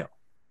stay in jail.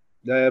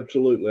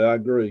 Absolutely. I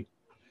agree.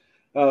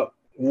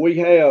 We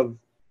have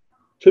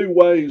two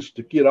ways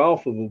to get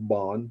off of a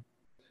bond.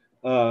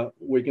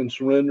 We can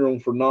surrender them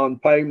for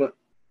non-payment,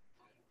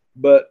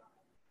 but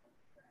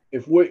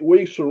if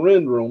we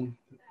surrender them,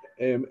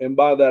 and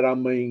by that I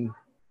mean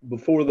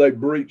before they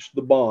breach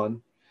the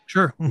bond,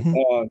 sure,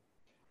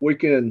 we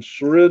can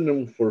surrender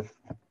them for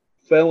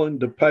failing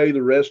to pay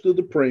the rest of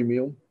the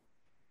premium,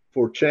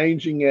 for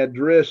changing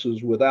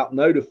addresses without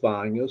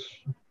notifying us,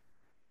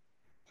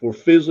 for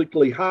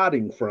physically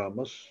hiding from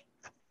us,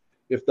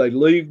 if they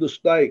leave the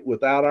state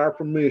without our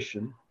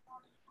permission,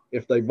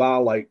 if they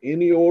violate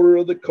any order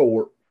of the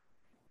court,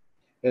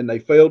 and they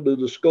fail to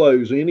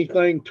disclose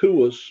anything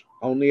to us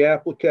on the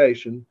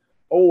application,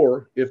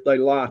 or if they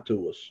lie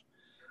to us.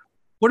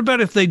 What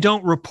about if they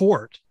don't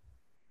report?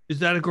 Is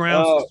that a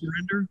grounds to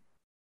surrender?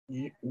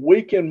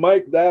 We can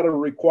make that a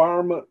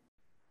requirement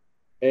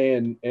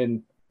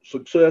and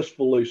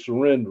successfully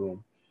surrender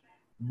them,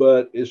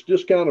 but it's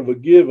just kind of a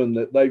given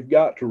that they've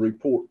got to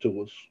report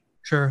to us.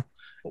 Sure.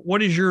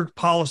 What is your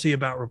policy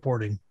about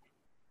reporting?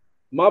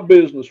 My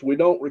business, we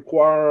don't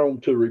require them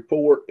to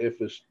report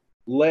if it's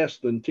less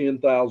than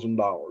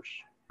 $10,000.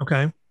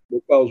 Okay.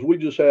 Because we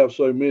just have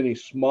so many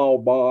small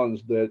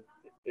bonds that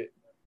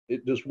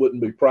it just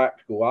wouldn't be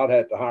practical. I'd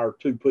have to hire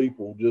two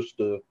people just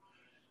to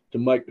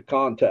make the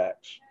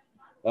contacts.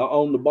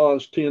 On the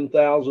bonds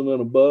 10,000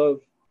 and above,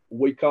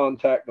 we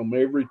contact them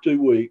every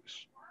 2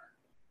 weeks,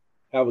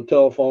 have a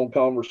telephone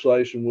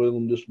conversation with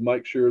them just to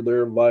make sure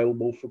they're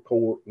available for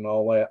court and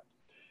all that.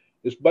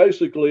 It's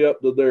basically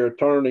up to their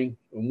attorney,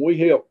 and we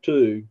help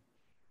too,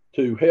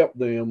 to help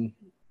them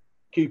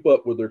keep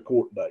up with their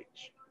court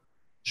dates.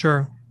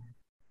 Sure.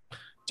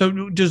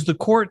 So does the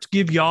courts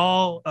give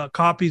y'all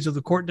copies of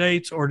the court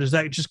dates, or does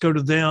that just go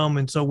to them?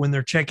 And so when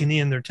they're checking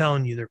in, they're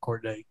telling you their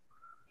court date?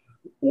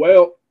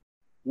 Well,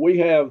 we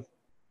have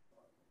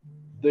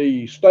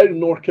the state of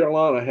North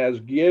Carolina has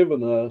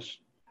given us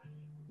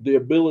the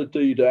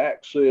ability to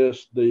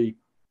access the,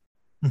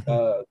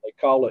 they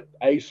call it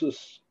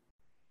ACES.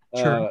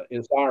 Sure.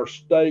 It's our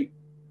state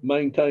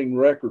maintained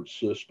record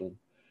system.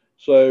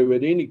 So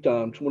at any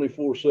time,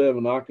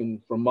 24/7, I can,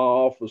 from my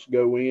office,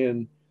 go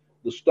in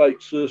the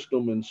state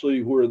system and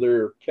see where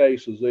their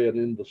case is at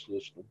in the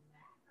system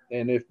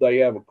and if they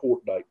have a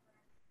court date.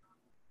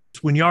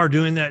 When y'all are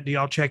doing that, do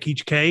y'all check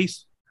each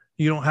case?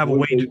 You don't have a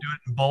way to do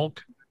it in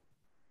bulk?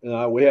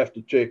 We have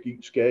to check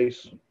each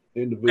case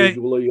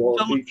individually, or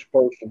each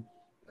person.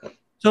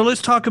 So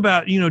let's talk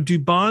about, do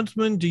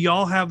bondsmen, do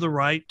y'all have the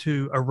right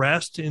to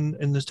arrest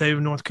in the state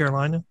of North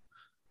Carolina?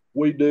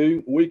 We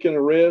do. We can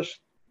arrest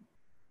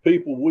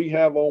people we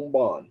have on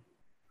bond.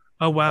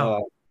 Oh,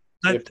 wow.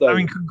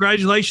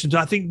 Congratulations.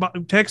 I think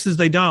Texas,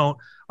 they don't.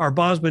 Our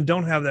bondsmen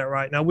don't have that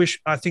right. And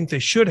I think they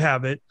should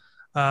have it.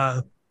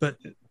 But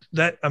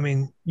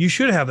you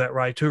should have that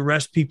right to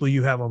arrest people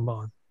you have on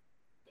bond.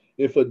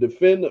 If a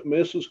defendant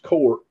misses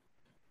court,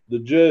 the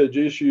judge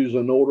issues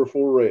an order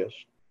for arrest.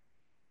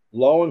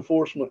 Law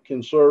enforcement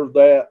can serve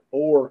that,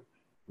 or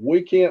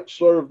we can't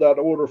serve that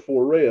order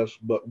for arrest,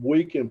 but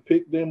we can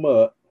pick them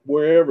up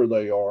wherever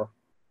they are,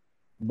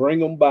 bring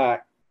them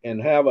back,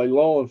 and have a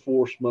law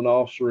enforcement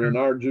officer in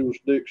our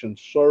jurisdiction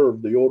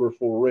serve the order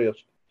for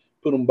arrest,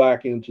 put them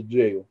back into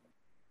jail.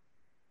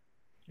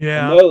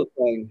 Yeah. Another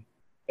thing,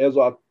 as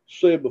I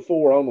said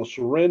before, on a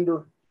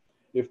surrender,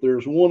 if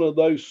there's one of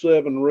those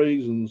 7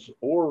 reasons,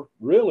 or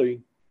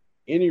really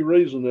any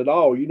reason at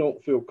all, you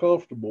don't feel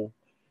comfortable,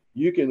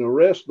 you can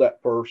arrest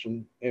that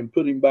person and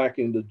put him back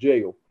into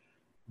jail.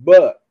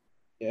 But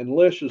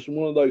unless it's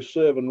one of those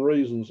 7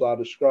 reasons I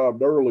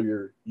described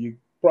earlier, you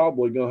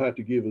probably going to have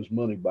to give his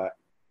money back.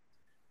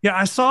 Yeah,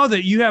 I saw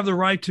that you have the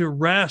right to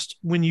arrest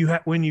when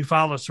you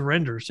file a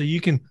surrender. So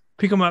you can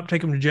pick them up,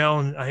 take them to jail,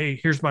 and hey,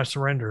 here's my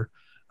surrender.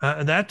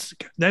 And that's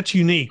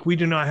unique. We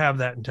do not have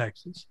that in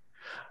Texas.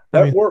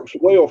 That works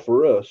well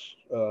for us.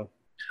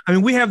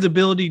 We have the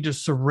ability to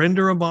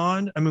surrender a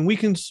bond.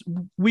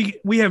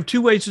 We have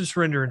 2 ways to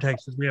surrender in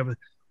Texas.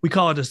 We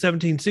call it a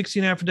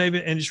 1716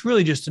 affidavit, and it's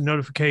really just a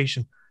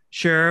notification.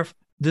 Sheriff,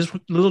 this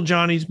little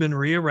Johnny's been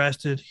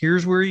rearrested.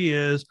 Here's where he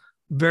is.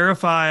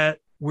 Verify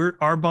it.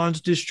 Our bond's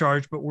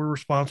discharged, but we're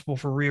responsible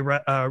for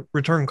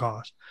return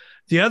costs.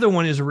 The other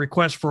one is a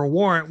request for a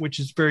warrant, which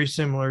is very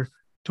similar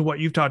to what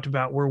you've talked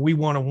about, where we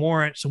want a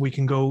warrant so we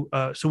can go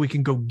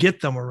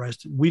get them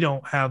arrested. We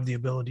don't have the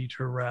ability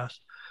to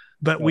arrest,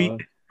 but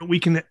we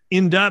can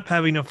end up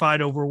having a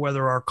fight over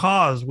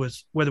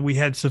whether we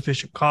had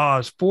sufficient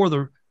cause for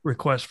the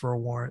request for a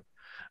warrant.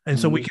 And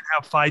so we can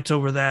have fights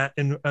over that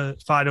and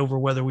fight over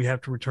whether we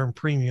have to return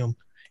premium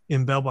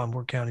in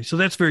Belmont County. So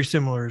that's very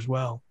similar as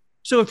well.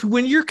 So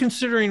when you're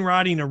considering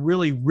writing a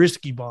really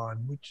risky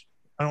bond, which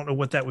I don't know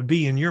what that would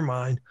be in your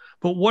mind,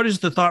 but what is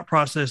the thought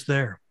process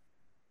there?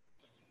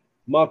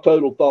 My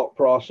total thought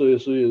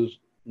process is,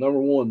 number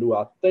one, do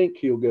I think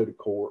he'll go to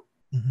court?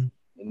 Mm-hmm.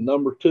 And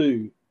number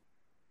two,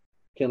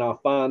 can I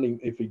find him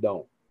if he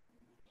don't?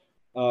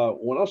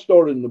 When I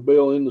started in the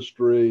bail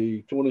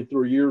industry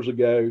 23 years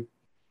ago,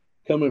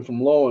 coming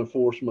from law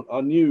enforcement,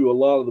 I knew a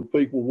lot of the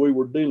people we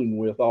were dealing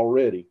with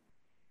already.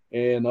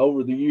 And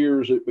over the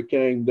years, it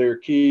became their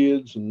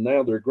kids and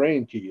now their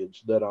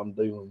grandkids that I'm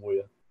dealing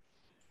with.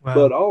 Wow.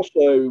 But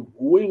also,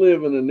 we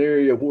live in an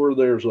area where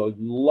there's a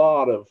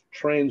lot of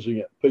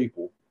transient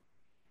people.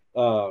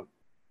 A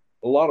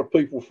lot of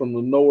people from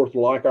the north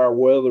like our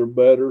weather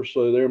better,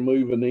 so they're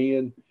moving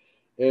in.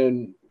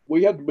 And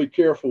we have to be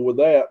careful with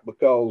that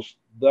because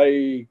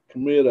they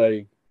commit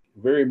a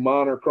very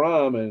minor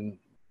crime and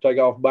take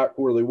off back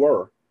where they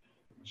were.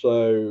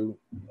 So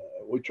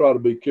we try to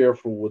be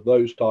careful with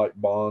those type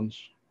bonds.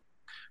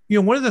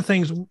 One of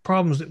the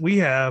problems that we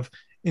have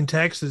in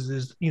Texas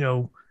is,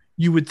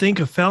 you would think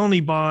a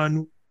felony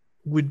bond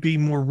would be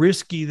more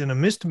risky than a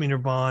misdemeanor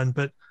bond,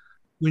 but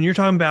when you're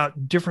talking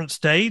about different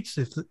states,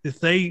 if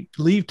they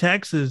leave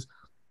Texas,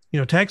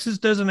 Texas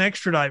doesn't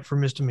extradite for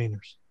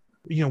misdemeanors.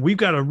 We've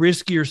got a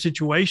riskier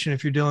situation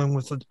if you're dealing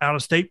with an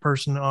out-of-state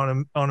person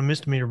on a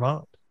misdemeanor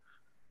bond.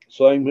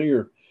 Same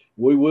here.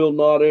 We will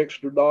not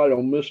extradite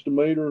on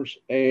misdemeanors,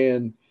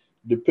 and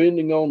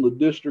depending on the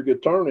district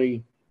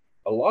attorney,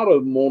 a lot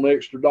of them won't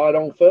extradite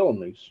on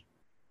felonies.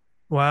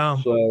 Wow.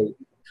 So,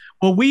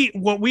 well,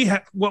 what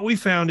we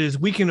found is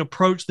we can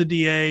approach the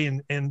DA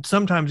and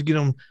sometimes get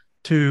them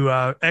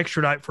to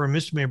extradite for a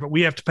misdemeanor, but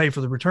we have to pay for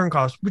the return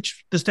cost,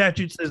 which the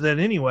statute says that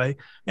anyway.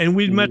 And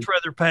we'd much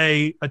rather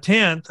pay a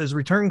tenth as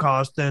return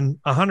cost than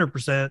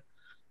 100%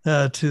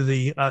 to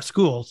the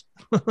schools.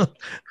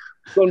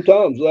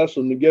 Sometimes that's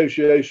a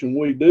negotiation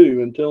we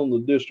do and telling the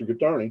district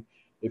attorney,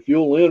 if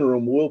you'll enter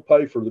them, we'll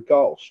pay for the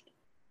cost.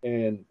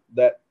 And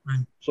that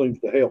seems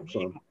to help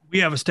some. We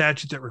have a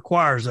statute that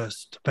requires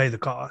us to pay the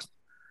cost.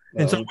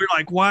 And so we're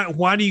like,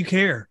 why do you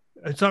care?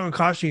 It's not going to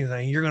cost you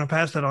anything. You're going to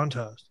pass that on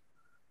to us.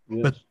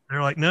 Yes. But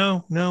they're like,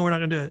 no, we're not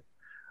going to do it.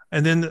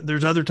 And then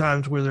there's other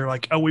times where they're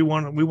like, oh, we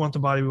want the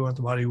body. Where's the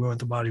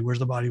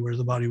body? Where's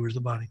the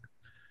body?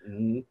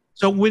 Mm-hmm.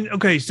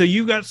 So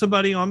you got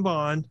somebody on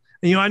bond.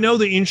 And, I know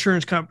the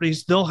insurance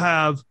companies, they'll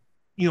have,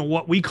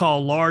 what we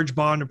call large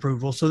bond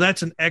approval. So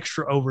that's an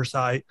extra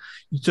oversight.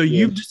 So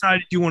you've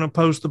decided you want to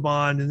post the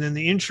bond, and then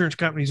the insurance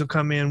companies will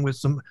come in with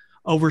some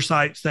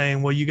oversight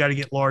saying, well, you got to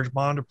get large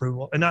bond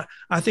approval. And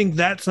I think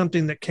that's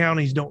something that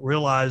counties don't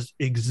realize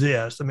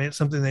exists. I mean, it's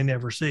something they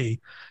never see.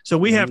 So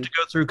we have to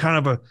go through kind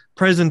of a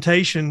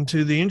presentation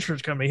to the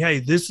insurance company. Hey,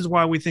 this is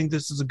why we think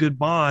this is a good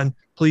bond.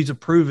 Please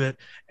approve it.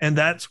 And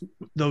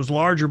those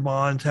larger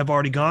bonds have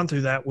already gone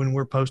through that when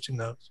we're posting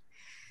those.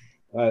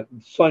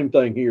 Same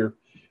thing here.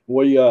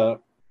 I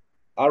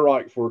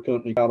write for a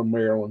company out of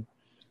Maryland.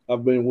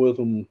 I've been with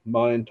them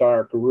my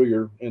entire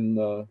career in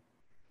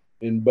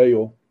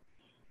bail.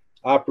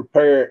 I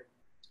prepare it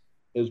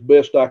as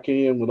best I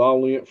can with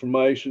all the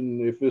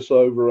information. If it's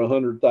over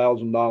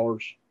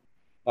 $100,000,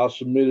 I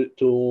submit it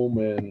to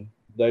them, and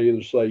they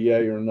either say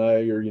yay or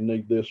nay, or you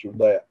need this or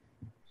that.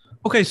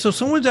 Okay, so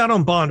someone's out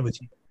on bond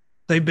with you.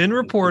 They've been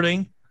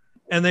reporting,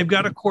 and they've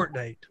got a court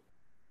date,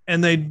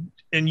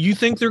 and you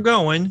think they're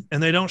going,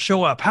 and they don't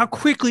show up. How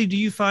quickly do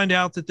you find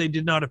out that they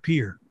did not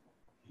appear?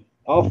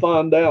 I'll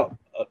find out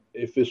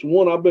if it's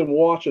one I've been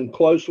watching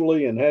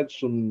closely and had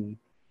some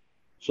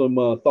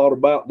thought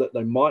about that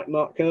they might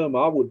not come.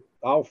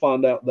 I'll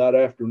find out that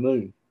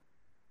afternoon.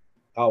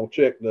 I'll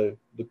check the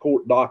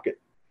court docket.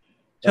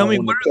 Tell me,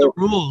 what are the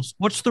rules?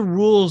 What's the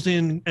rules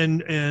in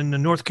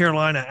North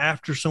Carolina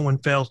after someone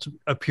fails to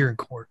appear in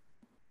court?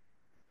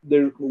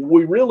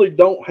 We really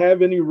don't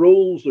have any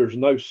rules. There's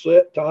no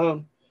set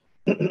time.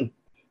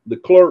 The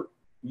clerk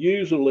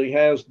usually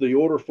has the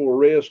order for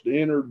arrest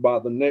entered by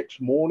the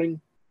next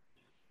morning,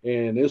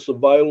 and it's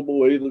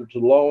available either to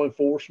law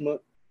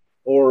enforcement,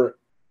 or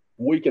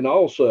we can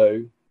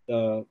also,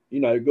 go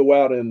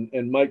out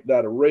and make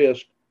that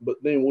arrest, but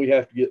then we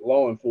have to get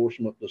law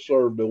enforcement to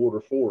serve the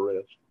order for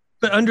arrest.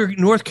 But under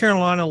North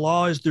Carolina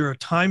law, is there a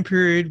time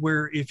period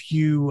where if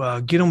you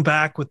get them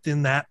back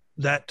within that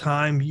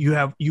time, you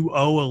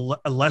owe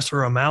a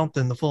lesser amount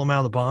than the full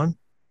amount of the bond?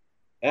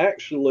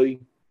 Actually,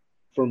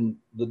 from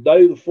the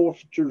day the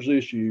forfeiture is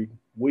issued,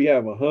 we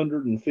have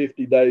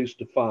 150 days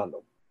to find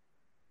them.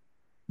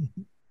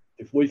 Mm-hmm.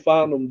 If we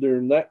find them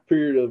during that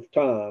period of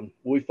time,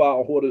 we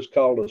file what is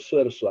called a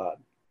set-aside.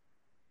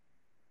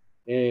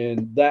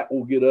 And that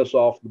will get us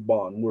off the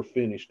bond. We're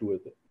finished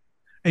with it.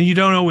 And you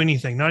don't owe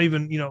anything, not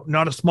even,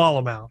 not a small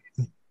amount.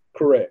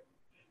 Correct.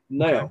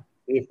 Now,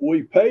 if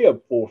we pay a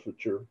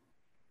forfeiture,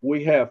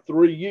 we have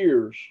 3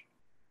 years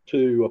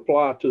to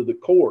apply to the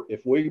court.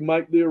 If we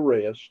make the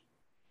arrest,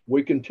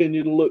 we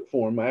continue to look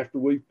for him after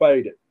we've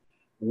paid it.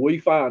 We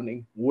find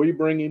him, we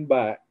bring him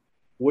back.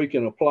 We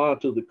can apply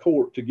to the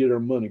court to get our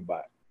money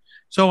back.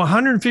 So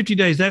 150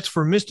 days, that's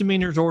for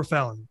misdemeanors or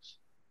felonies?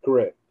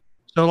 Correct.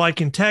 So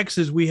like in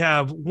Texas, we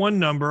have one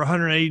number,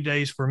 180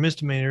 days for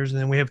misdemeanors, and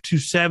then we have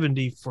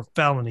 270 for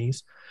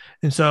felonies.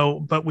 And so,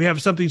 but we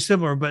have something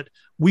similar, but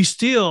we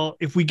still,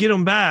 if we get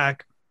them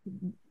back,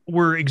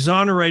 we're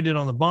exonerated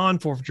on the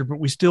bond forfeiture, but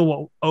we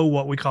still owe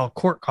what we call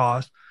court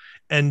costs.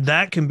 And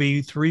that can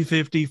be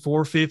 $350,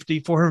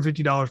 $450,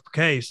 $450 per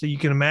case. So you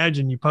can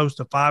imagine you post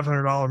a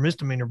 $500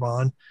 misdemeanor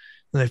bond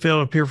and they fail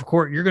to appear for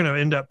court, you're going to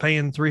end up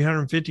paying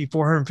 $350,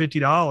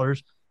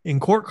 $450 in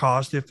court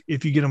costs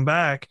if you get them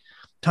back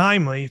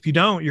timely. If you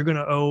don't, you're going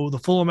to owe the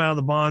full amount of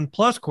the bond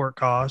plus court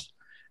costs.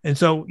 And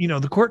so,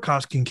 the court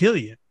costs can kill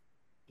you.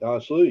 I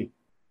see.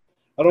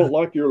 I don't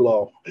like your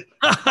law.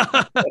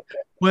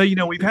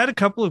 Well, we've had a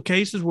couple of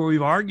cases where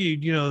we've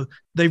argued,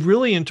 they've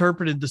really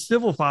interpreted the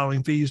civil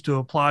filing fees to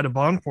apply to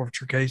bond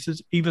forfeiture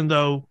cases, even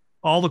though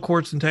all the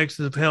courts in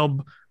Texas have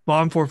held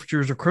bond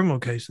forfeitures are criminal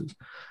cases.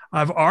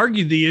 I've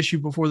argued the issue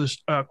before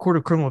the Court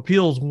of Criminal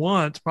Appeals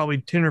once, probably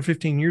 10 or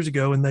 15 years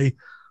ago, and they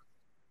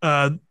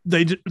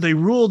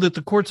ruled that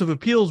the courts of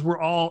appeals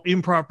were all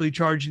improperly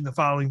charging the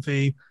filing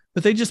fee,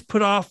 but they just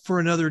put off for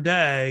another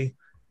day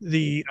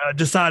the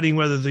deciding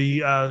whether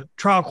the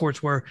trial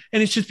courts were,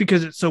 and it's just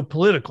because it's so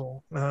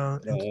political,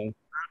 and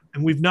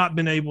we've not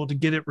been able to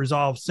get it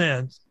resolved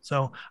since.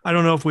 So I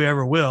don't know if we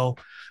ever will,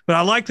 but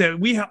I like that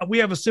we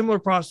have a similar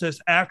process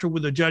after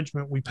with a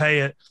judgment. We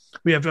pay it.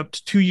 We have up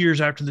to 2 years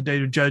after the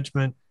date of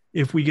judgment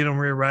if we get them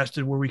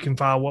rearrested, where we can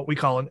file what we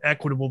call an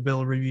equitable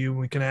bill of review, and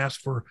we can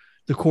ask for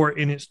the court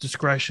in its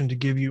discretion to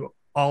give you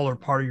all or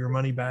part of your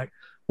money back.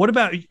 What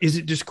about, is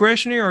it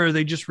discretionary, or are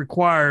they just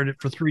required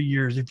for 3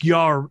 years if you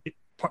are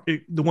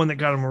the one that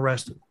got them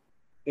arrested?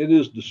 It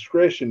is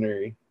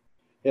discretionary.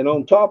 And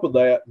on top of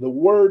that, the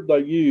word they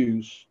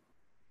use,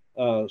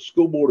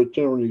 school board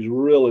attorneys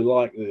really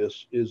like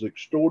this, is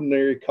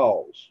extraordinary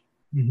cause.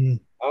 Mm-hmm.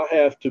 I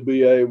have to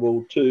be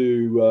able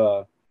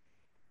to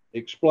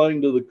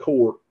explain to the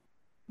court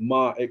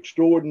my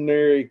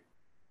extraordinary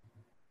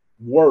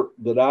work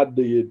that I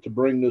did to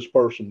bring this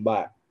person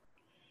back.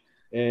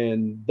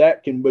 And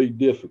that can be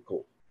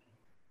difficult.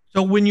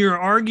 So when you're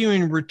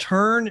arguing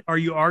return, are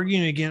you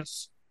arguing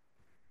against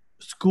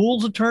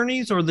schools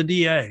attorneys or the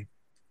DA?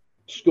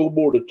 School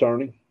board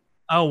attorney.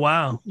 Oh,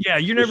 wow. Yeah,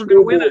 you're never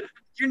going to win it.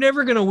 You're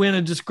never going to win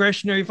a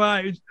discretionary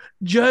fight.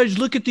 Judge,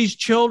 look at these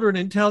children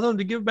and tell them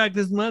to give back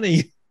this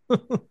money.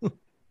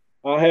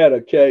 I had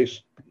a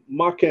case.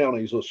 My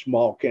county's a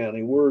small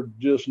county. We're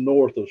just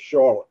north of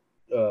Charlotte,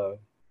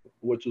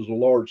 which is a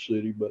large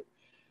city, but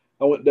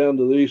I went down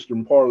to the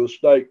eastern part of the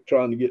state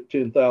trying to get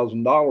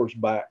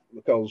 $10,000 back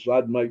because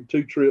I'd made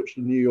 2 trips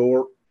to New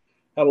York,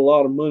 had a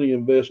lot of money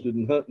invested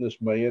in hunting this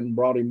man,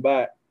 brought him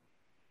back.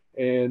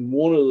 And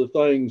one of the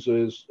things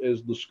as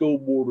the school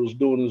board was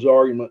doing his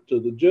argument to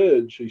the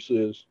judge, he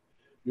says,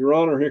 "Your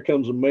Honor, here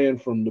comes a man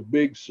from the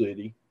big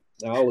city."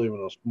 Now, I live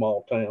in a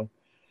small town.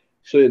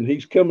 Said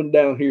he's coming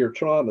down here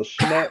trying to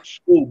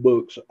snatch school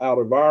books out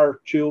of our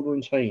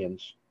children's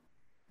hands.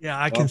 Yeah,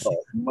 I can see.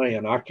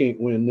 Man, I can't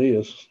win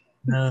this.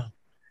 No.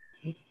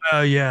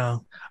 Yeah.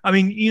 I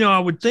mean, I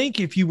would think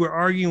if you were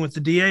arguing with the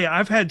DA,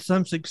 I've had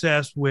some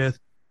success with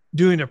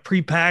doing a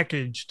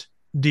prepackaged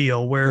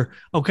deal where,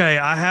 okay,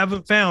 I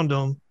haven't found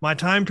them. My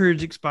time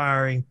period's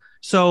expiring.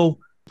 So,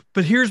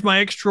 but here's my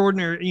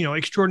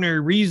extraordinary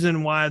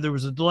reason why there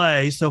was a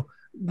delay. So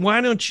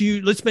why don't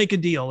let's make a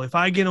deal. If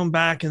I get them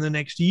back in the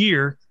next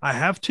year, I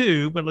have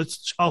 2, but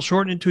I'll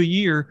shorten it to a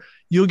year.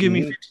 You'll give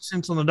me 50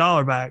 cents on the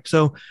dollar back.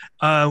 So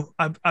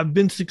I've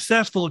been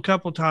successful a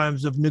couple of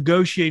times of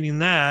negotiating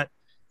that,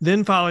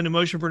 then filing a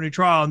motion for a new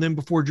trial. And then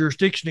before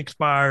jurisdiction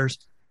expires,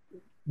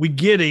 we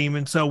get him.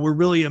 And so we're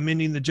really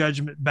amending the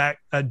judgment back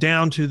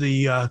down to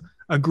the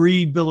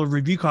agreed bill of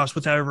review costs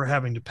without ever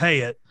having to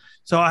pay it.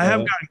 So I have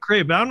gotten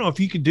creative, but I don't know if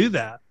you could do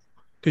that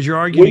because you're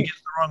arguing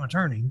against the wrong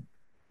attorney.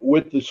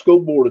 With the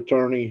school board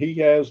attorney, he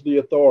has the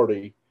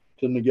authority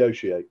to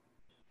negotiate.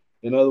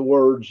 In other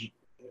words,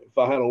 if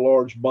I had a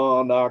large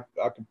bond, I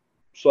could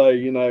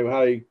say,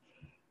 hey,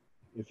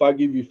 if I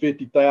give you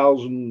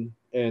 $50,000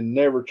 and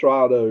never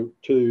try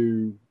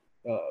to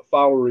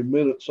file a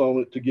remittance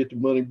on it to get the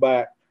money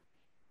back,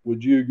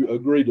 would you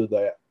agree to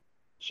that?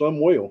 Some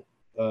will.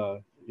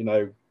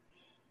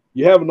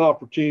 You have an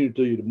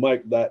opportunity to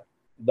make that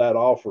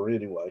offer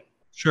anyway.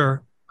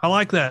 Sure. I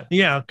like that.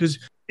 Yeah, because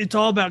it's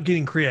all about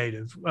getting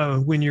creative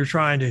when you're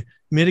trying to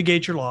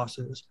mitigate your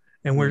losses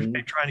and we're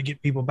trying to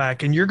get people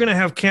back. And you're going to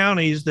have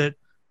counties that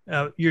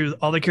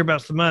all they care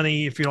about is the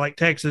money. If you're like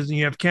Texas, and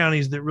you have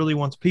counties that really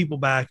want the people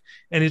back,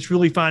 and it's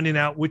really finding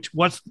out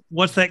what's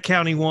that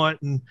county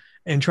want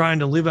and trying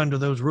to live under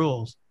those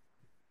rules.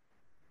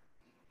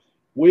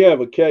 We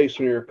have a case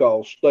here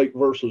called State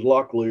versus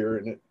Locklear,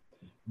 and it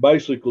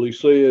basically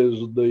says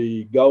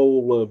the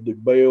goal of the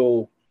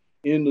bail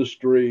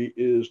industry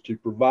is to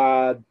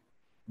provide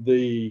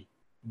the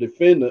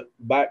defendant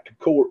back to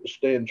court to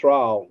stand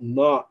trial,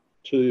 not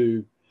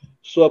to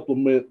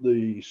supplement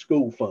the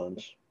school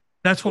funds.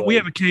 That's what we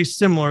have a case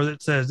similar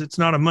that says it's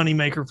not a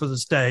moneymaker for the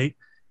state.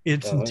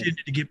 It's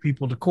intended to get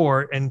people to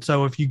court. And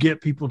so if you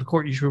get people to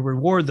court, you should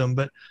reward them.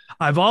 But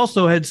I've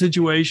also had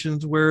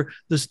situations where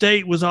the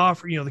state was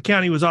offering, the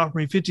county was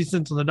offering 50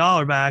 cents on the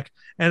dollar back.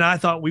 And I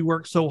thought we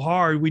worked so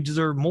hard, we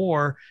deserve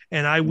more.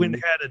 And I went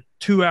and had a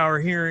 2-hour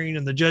hearing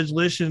and the judge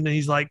listened and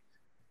he's like,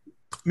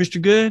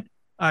 Mr. Good,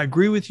 I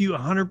agree with you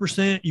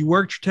 100%. You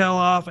worked your tail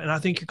off, and I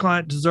think your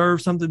client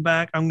deserves something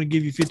back. I'm going to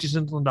give you 50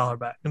 cents on the dollar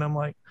back. And I'm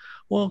like,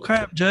 well,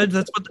 crap, Judge,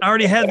 that's what I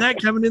already had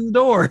that coming in the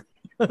door.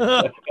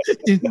 And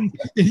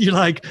you're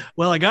like,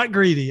 well, I got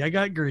greedy. I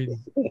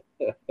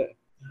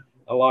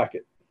like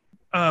it.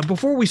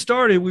 Before we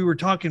started, we were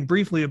talking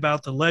briefly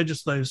about the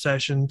legislative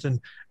sessions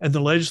and the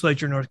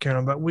legislature in North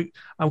Carolina, but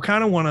I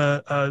kind of want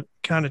to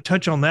kind of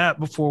touch on that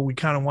before we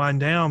kind of wind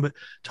down. But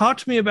talk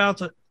to me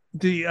about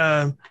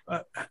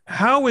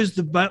how is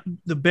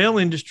the bail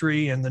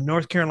industry and the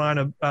North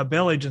Carolina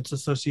Bail Agents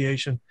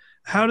Association,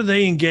 how do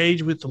they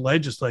engage with the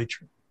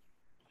legislature?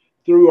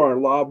 Through our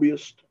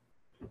lobbyists.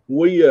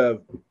 We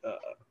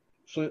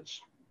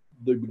since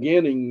the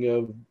beginning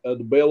of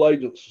the Bail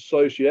Agents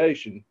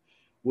Association,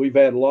 we've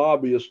had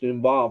lobbyists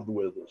involved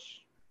with us.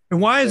 And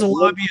why is a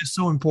lobbyist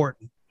so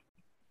important?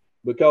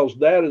 Because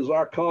that is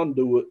our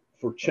conduit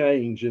for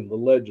change in the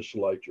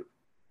legislature.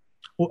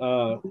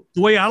 Well,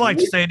 the way I like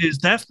to say it is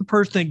that's the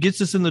person that gets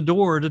us in the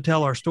door to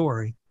tell our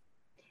story.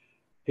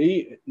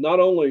 He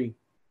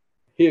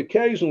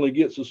occasionally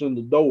gets us in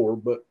the door,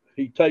 but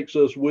he takes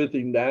us with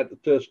him to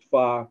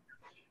testify,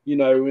 in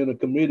a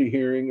committee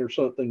hearing or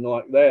something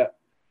like that.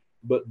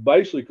 But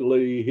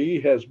basically,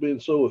 he has been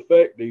so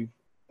effective,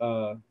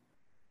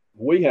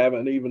 we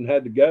haven't even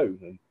had to go.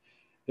 And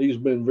he's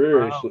been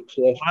very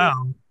successful.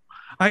 Wow.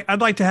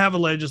 I'd like to have a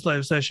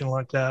legislative session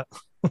like that.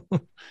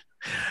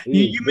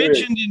 You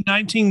mentioned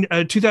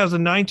in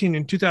 2019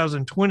 and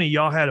 2020,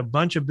 y'all had a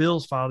bunch of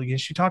bills filed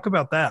against you. Talk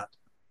about that.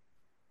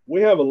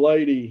 We have a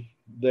lady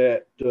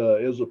that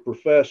is a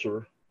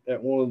professor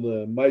at one of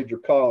the major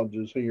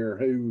colleges here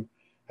who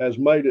has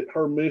made it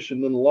her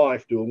mission in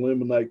life to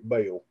eliminate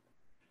bail.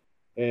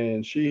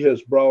 And she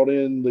has brought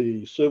in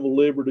the Civil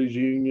Liberties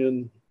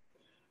Union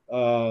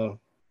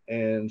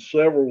and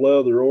several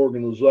other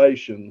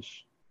organizations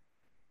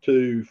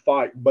to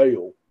fight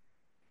bail.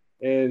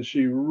 And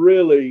she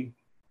really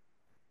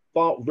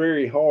fought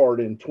very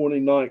hard in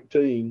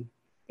 2019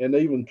 and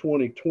even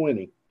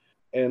 2020.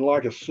 And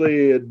like I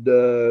said,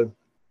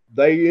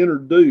 they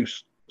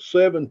introduced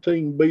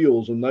 17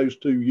 bills in those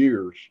 2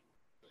 years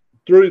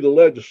through the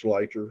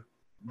legislature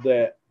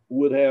that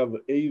would have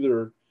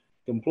either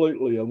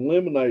completely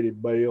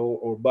eliminated bail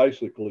or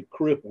basically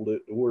crippled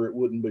it to where it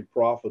wouldn't be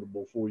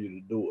profitable for you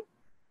to do it.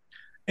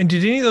 And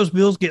did any of those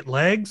bills get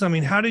legs? I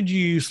mean, how did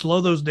you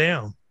slow those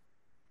down?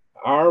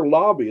 Our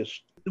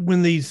lobbyists.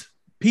 When these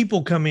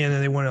people come in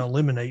and they want to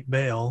eliminate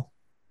bail,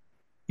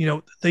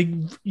 they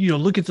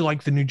look at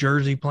the New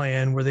Jersey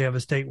plan where they have a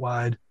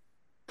statewide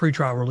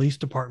pretrial release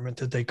department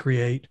that they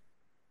create.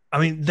 I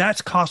mean,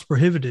 that's cost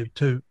prohibitive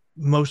to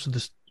most of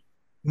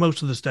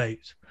the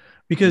states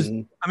because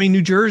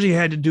New Jersey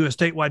had to do a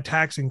statewide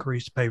tax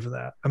increase to pay for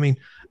that. I mean,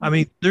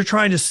 they're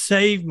trying to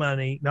save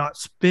money, not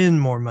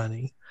spend more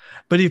money.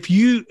 But if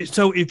you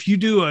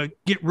do a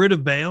get rid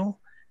of bail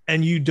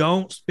and you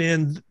don't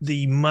spend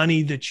the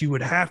money that you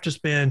would have to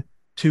spend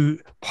to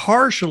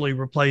partially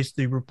replace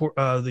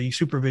the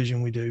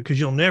supervision we do, because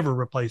you'll never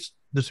replace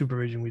the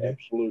supervision we do.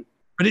 Absolutely.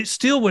 But it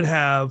still would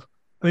have.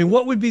 I mean,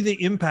 what would be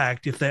the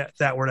impact if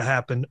that were to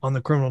happen on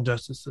the criminal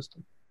justice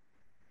system?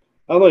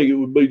 I think it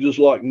would be just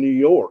like New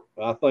York.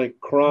 I think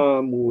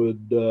crime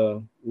would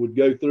go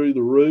through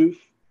the roof.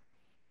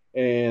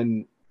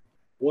 And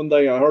one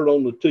thing I heard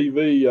on the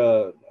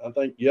TV, I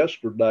think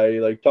yesterday,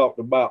 they talked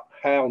about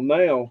how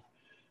now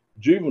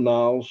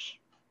juveniles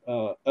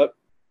up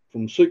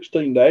from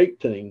 16 to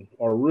 18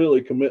 are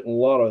really committing a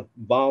lot of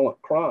violent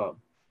crime.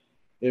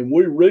 And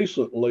we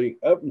recently,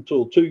 up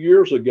until 2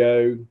 years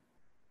ago,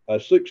 a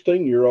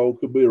 16-year-old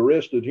could be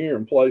arrested here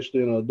and placed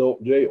in an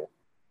adult jail.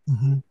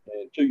 Mm-hmm.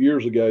 And 2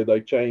 years ago, they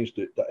changed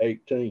it to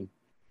 18.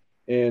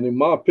 And in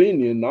my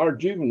opinion, our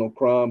juvenile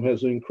crime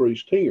has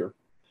increased here.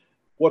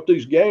 What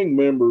these gang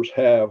members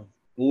have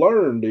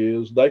learned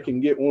is they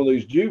can get one of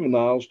these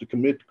juveniles to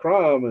commit the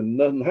crime and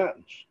nothing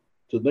happens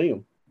to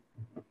them.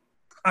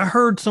 I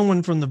heard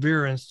someone from the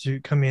Vera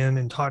Institute come in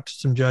and talk to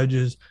some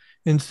judges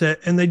and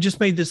they just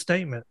made this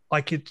statement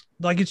like it's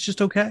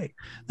just okay.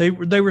 They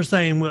were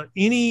saying, well,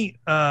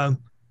 anything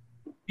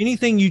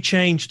you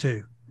change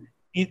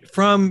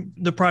from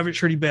the private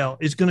surety bail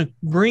is going to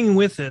bring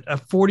with it a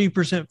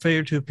 40%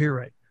 failure to appear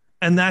rate,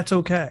 and that's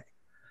okay.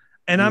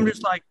 And I'm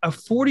just like, a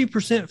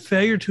 40%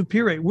 failure to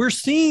appear rate. We're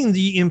seeing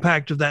the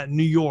impact of that in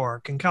New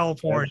York and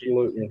California,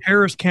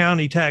 Harris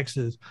County,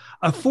 Texas.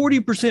 A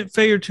 40%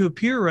 failure to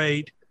appear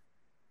rate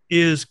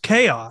is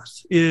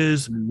chaos,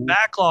 is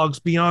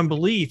backlogs beyond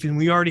belief. And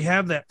we already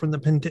have that from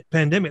the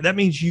pandemic. That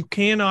means you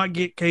cannot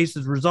get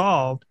cases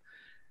resolved.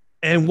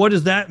 And what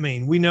does that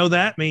mean? We know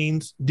that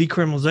means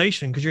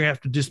decriminalization because you're going to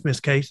have to dismiss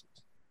cases.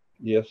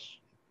 Yes,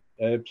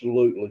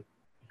 absolutely.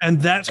 And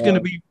that's going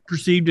to be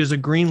perceived as a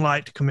green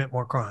light to commit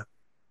more crime.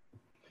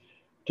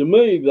 To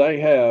me,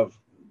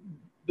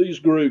 these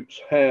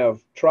groups have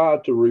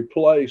tried to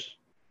replace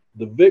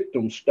the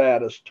victim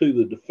status to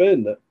the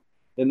defendant,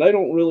 and they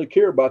don't really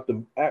care about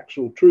the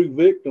actual true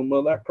victim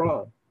of that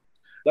crime.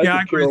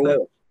 I agree with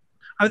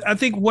that. I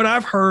think what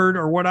I've heard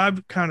or what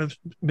I've kind of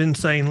been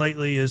saying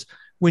lately is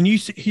when you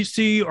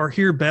see or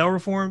hear bail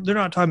reform, they're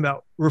not talking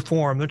about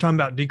reform. They're talking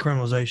about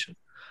decriminalization.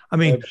 I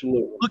mean,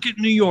 absolutely. Look at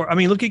New York. I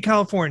mean, look at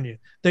California.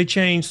 They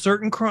changed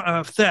certain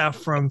theft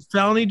from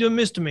felony to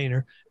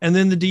misdemeanor, and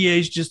then the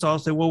DAs just all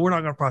said, "Well, we're not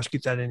going to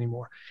prosecute that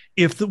anymore."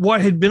 If what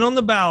had been on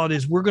the ballot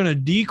is we're going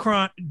to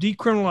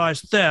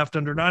decriminalize theft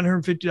under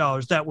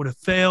 $950, that would have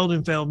failed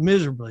and failed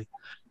miserably.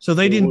 So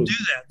they didn't do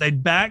that. They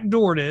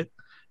backdoored it,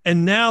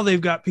 and now they've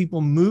got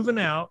people moving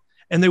out.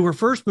 And they were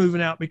first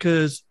moving out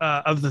because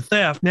of the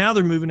theft. Now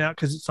they're moving out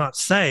because it's not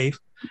safe.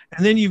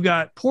 And then you've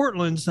got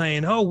Portland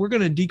saying, "Oh, we're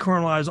going to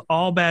decriminalize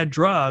all bad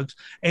drugs,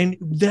 and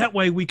that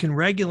way we can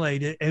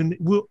regulate it, and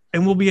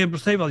we'll be able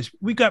to save all these."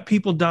 We've got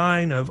people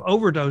dying of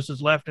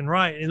overdoses left and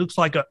right. It looks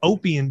like an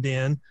opium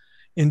den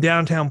in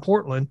downtown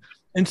Portland,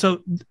 and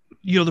so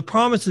the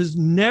promises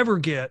never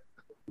get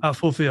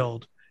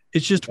fulfilled.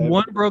 It's just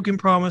one broken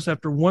promise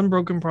after one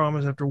broken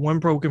promise after one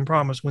broken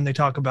promise when they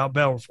talk about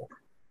bail reform.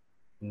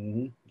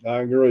 Mm-hmm. I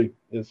agree.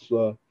 It's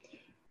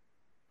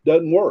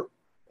doesn't work.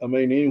 I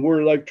mean,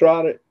 anywhere they've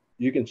tried it,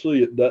 you can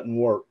see it doesn't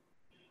work.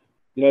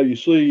 You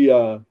see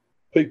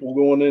people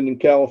going in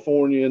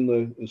California in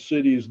the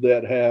cities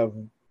that have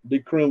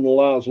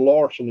decriminalized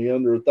larceny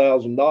under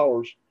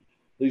 $1,000.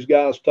 These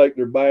guys take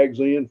their bags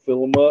in,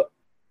 fill them up,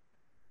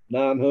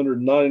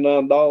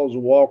 $999,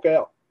 and walk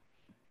out.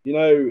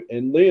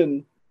 And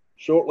then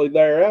shortly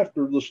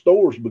thereafter, the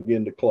stores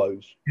begin to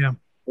close. Yeah.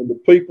 And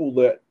the people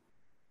that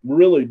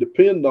really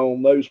depend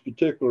on those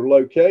particular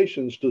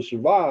locations to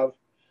survive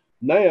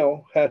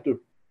now have to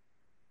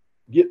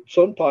get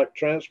some type of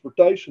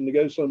transportation to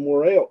go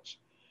somewhere else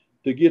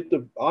to get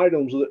the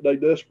items that they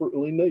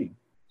desperately need.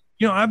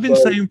 I've been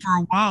saying for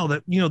a while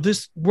that,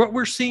 what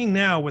we're seeing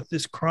now with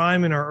this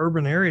crime in our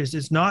urban areas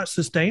is not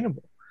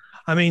sustainable.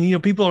 I mean,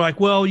 people are like,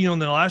 well, in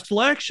the last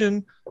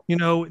election,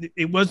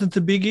 it wasn't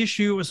the big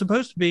issue it was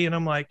supposed to be. And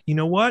I'm like, you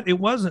know what? It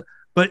wasn't,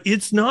 but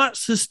it's not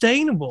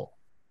sustainable.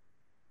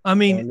 I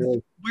mean,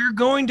 we're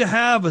going to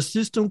have a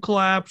system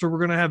collapse, or we're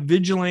going to have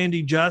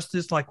vigilante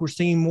justice like we're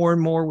seeing more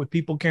and more with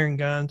people carrying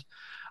guns.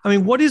 I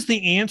mean, what is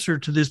the answer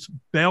to this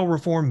bail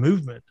reform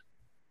movement?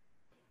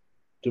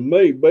 To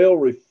me, bail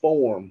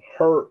reform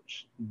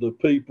hurts the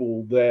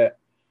people that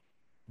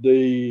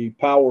the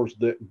powers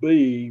that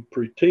be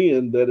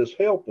pretend that it's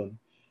helping,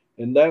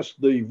 and that's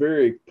the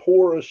very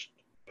poorest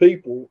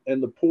people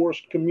and the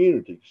poorest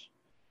communities.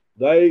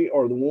 They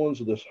are the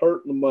ones that's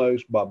hurting the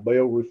most by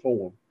bail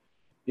reform.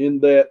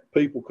 In that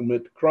people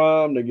commit the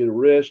crime, they get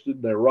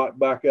arrested, they're right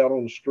back out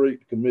on the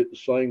street to commit the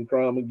same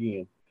crime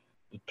again,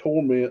 to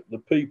torment the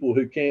people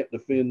who can't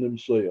defend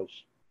themselves.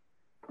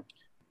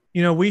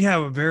 We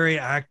have a very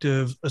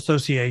active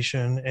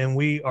association, and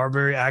we are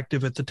very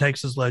active at the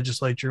Texas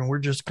legislature, and we're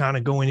just kind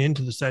of going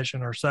into the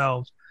session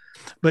ourselves.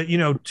 But,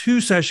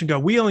 2 sessions ago,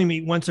 we only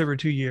meet once every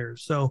 2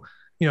 years. So,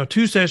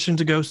 2 sessions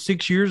ago,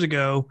 6 years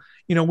ago,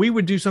 we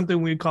would do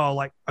something we'd call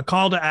like a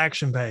call to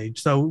action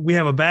page. So we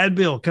have a bad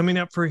bill coming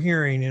up for a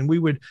hearing, and we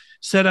would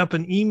set up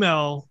an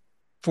email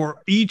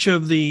for each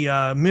of the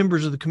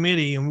members of the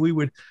committee, and we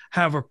would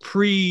have a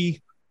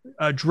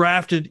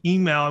drafted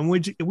email, and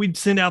we'd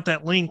send out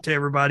that link to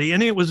everybody.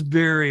 And it was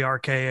very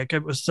archaic.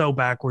 It was so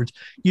backwards.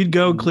 You'd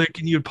go click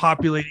and you'd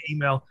populate an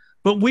email,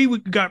 but we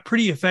got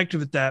pretty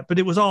effective at that, but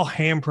it was all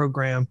hand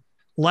programmed.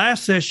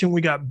 Last session,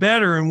 we got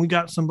better, and we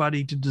got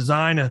somebody to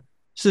design a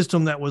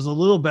system that was a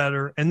little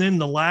better. And then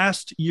the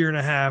last year and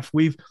a half,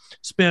 we've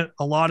spent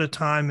a lot of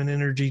time and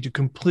energy to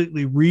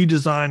completely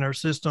redesign our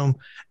system.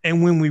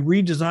 And when we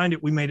redesigned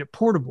it, we made it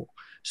portable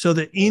so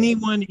that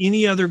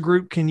any other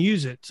group can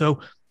use it.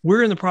 So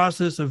we're in the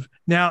process of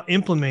now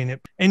implementing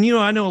it. And,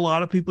 I know a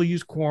lot of people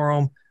use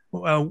Quorum.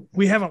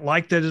 We haven't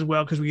liked that as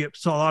well because we get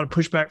a lot of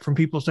pushback from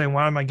people saying,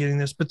 why am I getting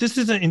this? But this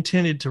isn't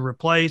intended to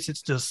replace,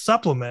 it's to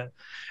supplement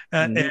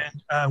and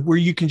where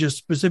you can just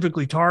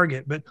specifically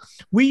target. But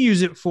we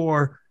use it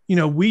for,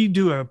 we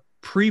do a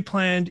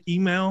pre-planned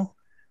email,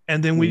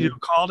 and then we do a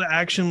call to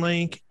action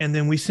link, and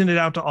then we send it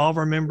out to all of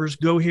our members.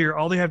 Go here.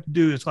 All they have to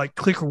do is like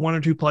click 1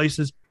 or 2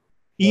 places.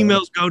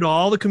 Emails go to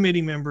all the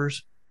committee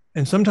members.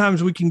 And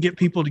sometimes we can get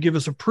people to give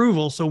us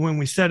approval. So when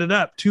we set it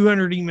up,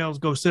 200 emails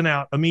go sent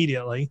out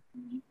immediately.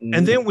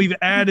 And then we've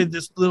added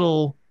this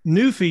little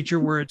new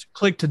feature where it's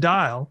click to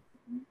dial,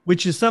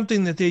 which is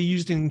something that they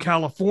used in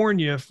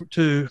California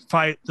to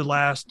fight the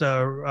last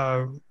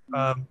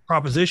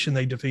proposition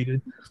they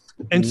defeated.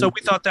 And so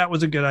we thought that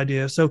was a good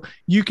idea. So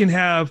you can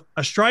have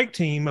a strike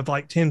team of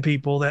like 10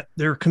 people that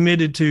they're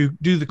committed to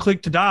do the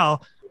click to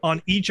dial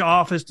on each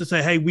office to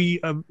say, hey,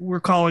 we're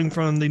calling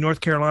from the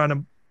North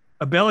Carolina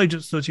Bail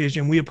Agents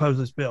Association. We oppose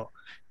this bill.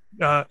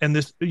 And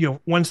this,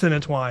 1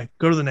 sentence why,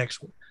 go to the next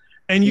one.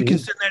 And you can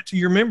send that to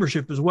your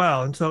membership as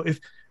well. And so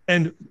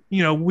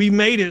we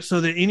made it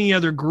so that any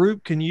other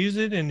group can use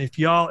it. And if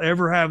y'all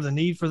ever have the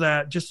need for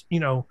that, just,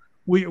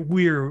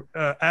 we're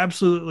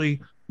absolutely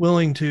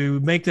willing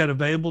to make that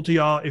available to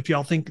y'all. If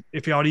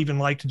y'all even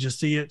like to just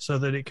see it so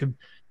that it could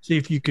see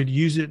if you could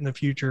use it in the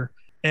future.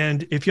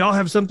 And if y'all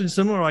have something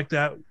similar like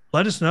that,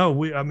 let us know.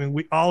 We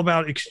all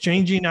about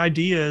exchanging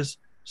ideas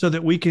so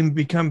that we can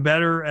become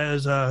better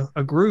as a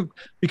group.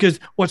 Because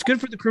what's good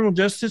for the criminal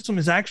justice system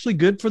is actually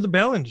good for the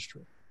bail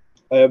industry.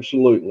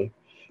 Absolutely.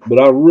 But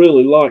I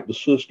really like the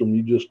system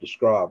you just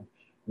described.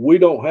 We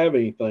don't have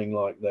anything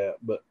like that,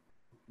 but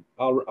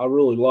I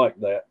really like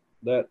that.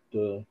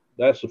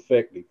 That's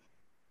effective.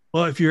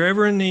 Well, if you're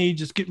ever in need,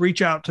 just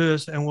reach out to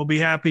us, and we'll be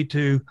happy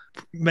to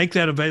make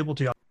that available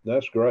to y'all.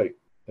 That's great.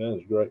 That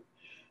is great.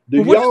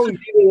 Do y'all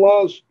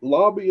utilize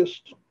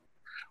lobbyists?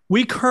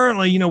 We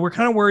currently, we're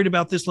kind of worried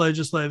about this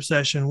legislative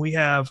session. We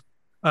have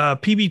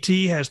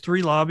PBT has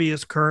 3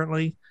 lobbyists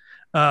currently,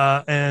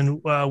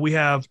 and we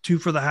have 2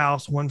 for the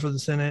House, 1 for the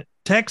Senate.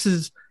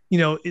 Texas,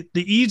 the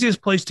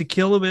easiest place to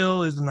kill a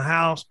bill is in the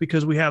House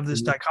because we have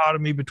this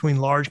dichotomy between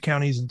large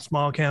counties and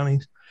small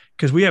counties,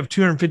 because we have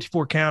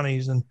 254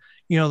 counties, and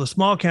the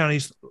small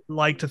counties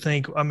like to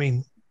think,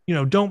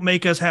 don't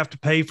make us have to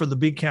pay for the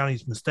big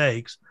counties'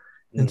 mistakes.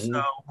 And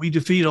so we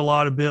defeat a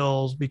lot of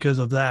bills because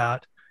of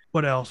that.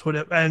 What else?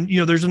 And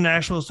there's a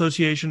national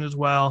association as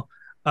well,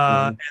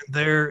 and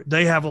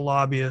they have a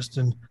lobbyist,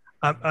 and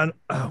I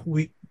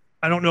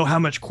don't know how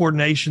much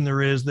coordination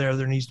there is there.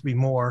 There needs to be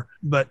more,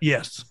 but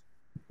yes,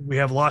 we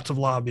have lots of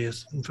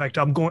lobbyists. In fact,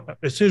 I'm going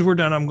as soon as we're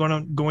done. I'm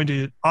going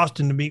to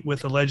Austin to meet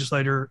with a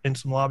legislator and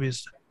some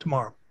lobbyists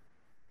tomorrow.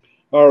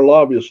 Our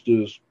lobbyist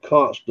is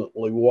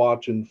constantly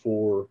watching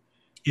for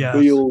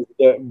bills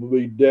that would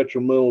be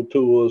detrimental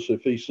to us.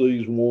 If he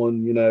sees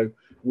one,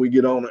 we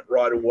get on it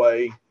right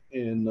away.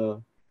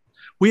 And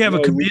we have a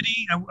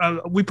committee.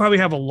 We probably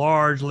have a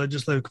large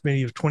legislative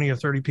committee of 20 or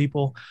 30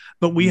 people,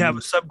 but we have a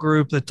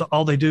subgroup that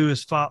all they do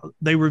is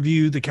they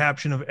review the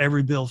caption of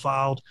every bill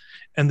filed,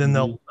 and then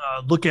they'll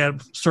look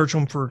at, search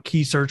them for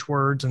key search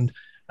words, and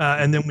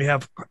then we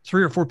have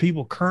 3 or 4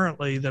 people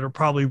currently that are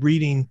probably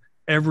reading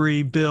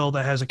every bill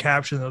that has a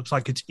caption that looks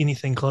like it's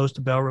anything close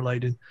to bail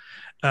related.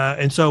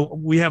 And so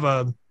we have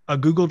a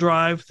Google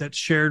Drive that's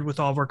shared with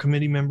all of our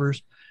committee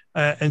members.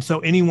 And so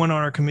anyone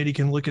on our committee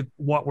can look at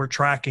what we're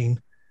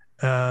tracking.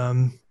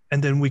 And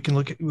then we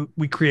can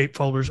we create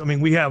folders.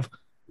 We have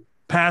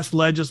past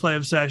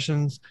legislative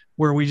sessions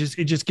where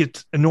it just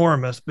gets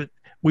enormous, but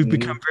we've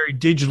become very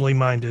digitally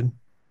minded.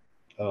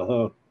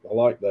 I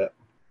like that.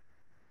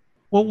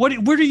 Well,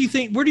 where do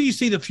you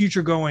see the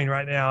future going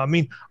right now?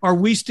 Are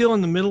we still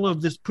in the middle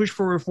of this push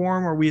for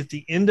reform? Are we at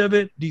the end of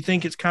it? Do you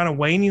think it's kind of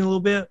waning a little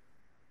bit?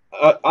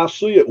 I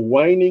see it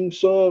waning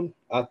some.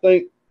 I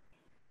think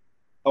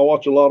I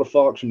watch a lot of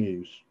Fox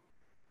News.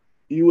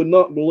 You would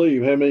not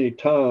believe how many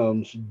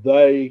times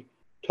they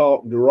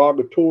talk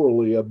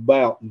derogatorily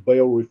about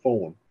bail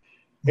reform.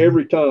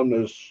 Every time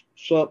there's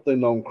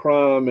something on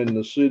crime in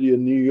the city of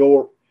New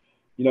York,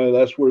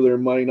 that's where their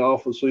main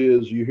office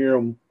is. You hear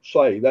them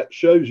say that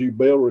shows you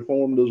bail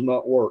reform does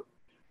not work.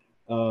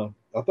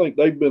 I think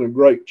they've been a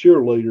great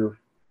cheerleader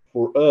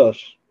for us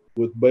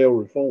with bail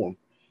reform.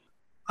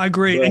 I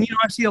agree. But, and,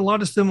 I see a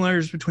lot of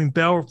similarities between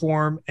bail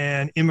reform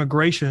and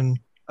immigration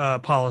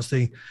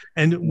policy.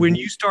 And when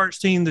you start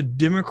seeing the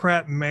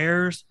Democrat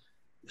mayors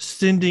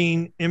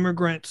sending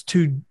immigrants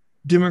to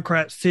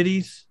Democrat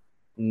cities,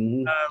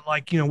 we've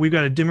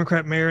got a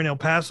Democrat mayor in El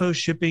Paso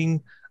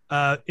shipping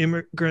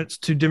immigrants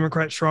to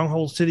Democrat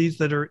stronghold cities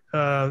that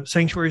are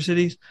sanctuary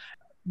cities.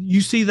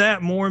 You see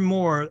that more and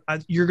more.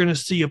 You're going to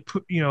see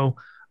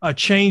a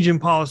change in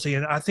policy,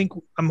 and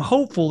I'm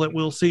hopeful that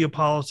we'll see a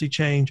policy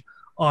change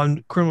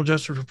on criminal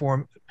justice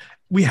reform.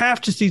 We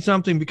have to see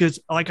something because,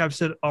 like I've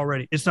said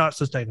already, it's not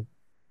sustainable.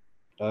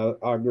 I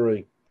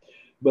agree,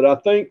 but I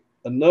think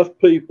enough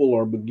people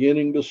are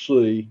beginning to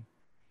see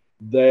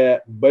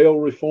that bail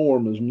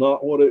reform is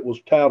not what it was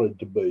touted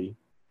to be,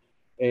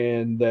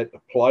 and that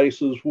the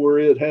places where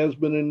it has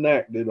been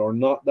enacted are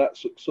not that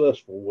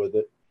successful with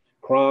it.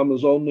 Crime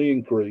is on the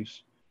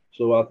increase.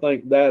 So I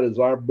think that is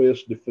our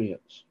best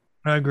defense.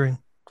 I agree.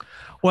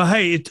 Well,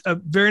 hey, it's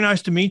very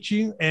nice to meet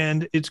you.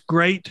 And it's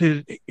great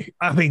to,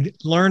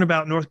 learn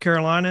about North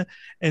Carolina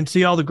and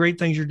see all the great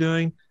things you're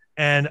doing.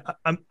 And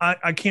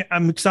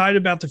I'm excited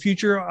about the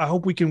future. I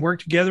hope we can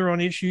work together on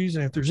issues.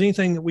 And if there's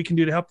anything that we can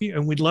do to help you,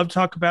 and we'd love to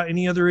talk about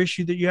any other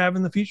issue that you have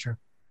in the future.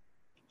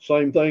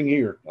 Same thing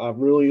here. I've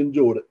really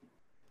enjoyed it.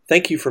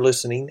 Thank you for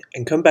listening,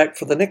 and come back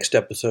for the next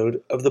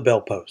episode of The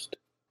Bell Post.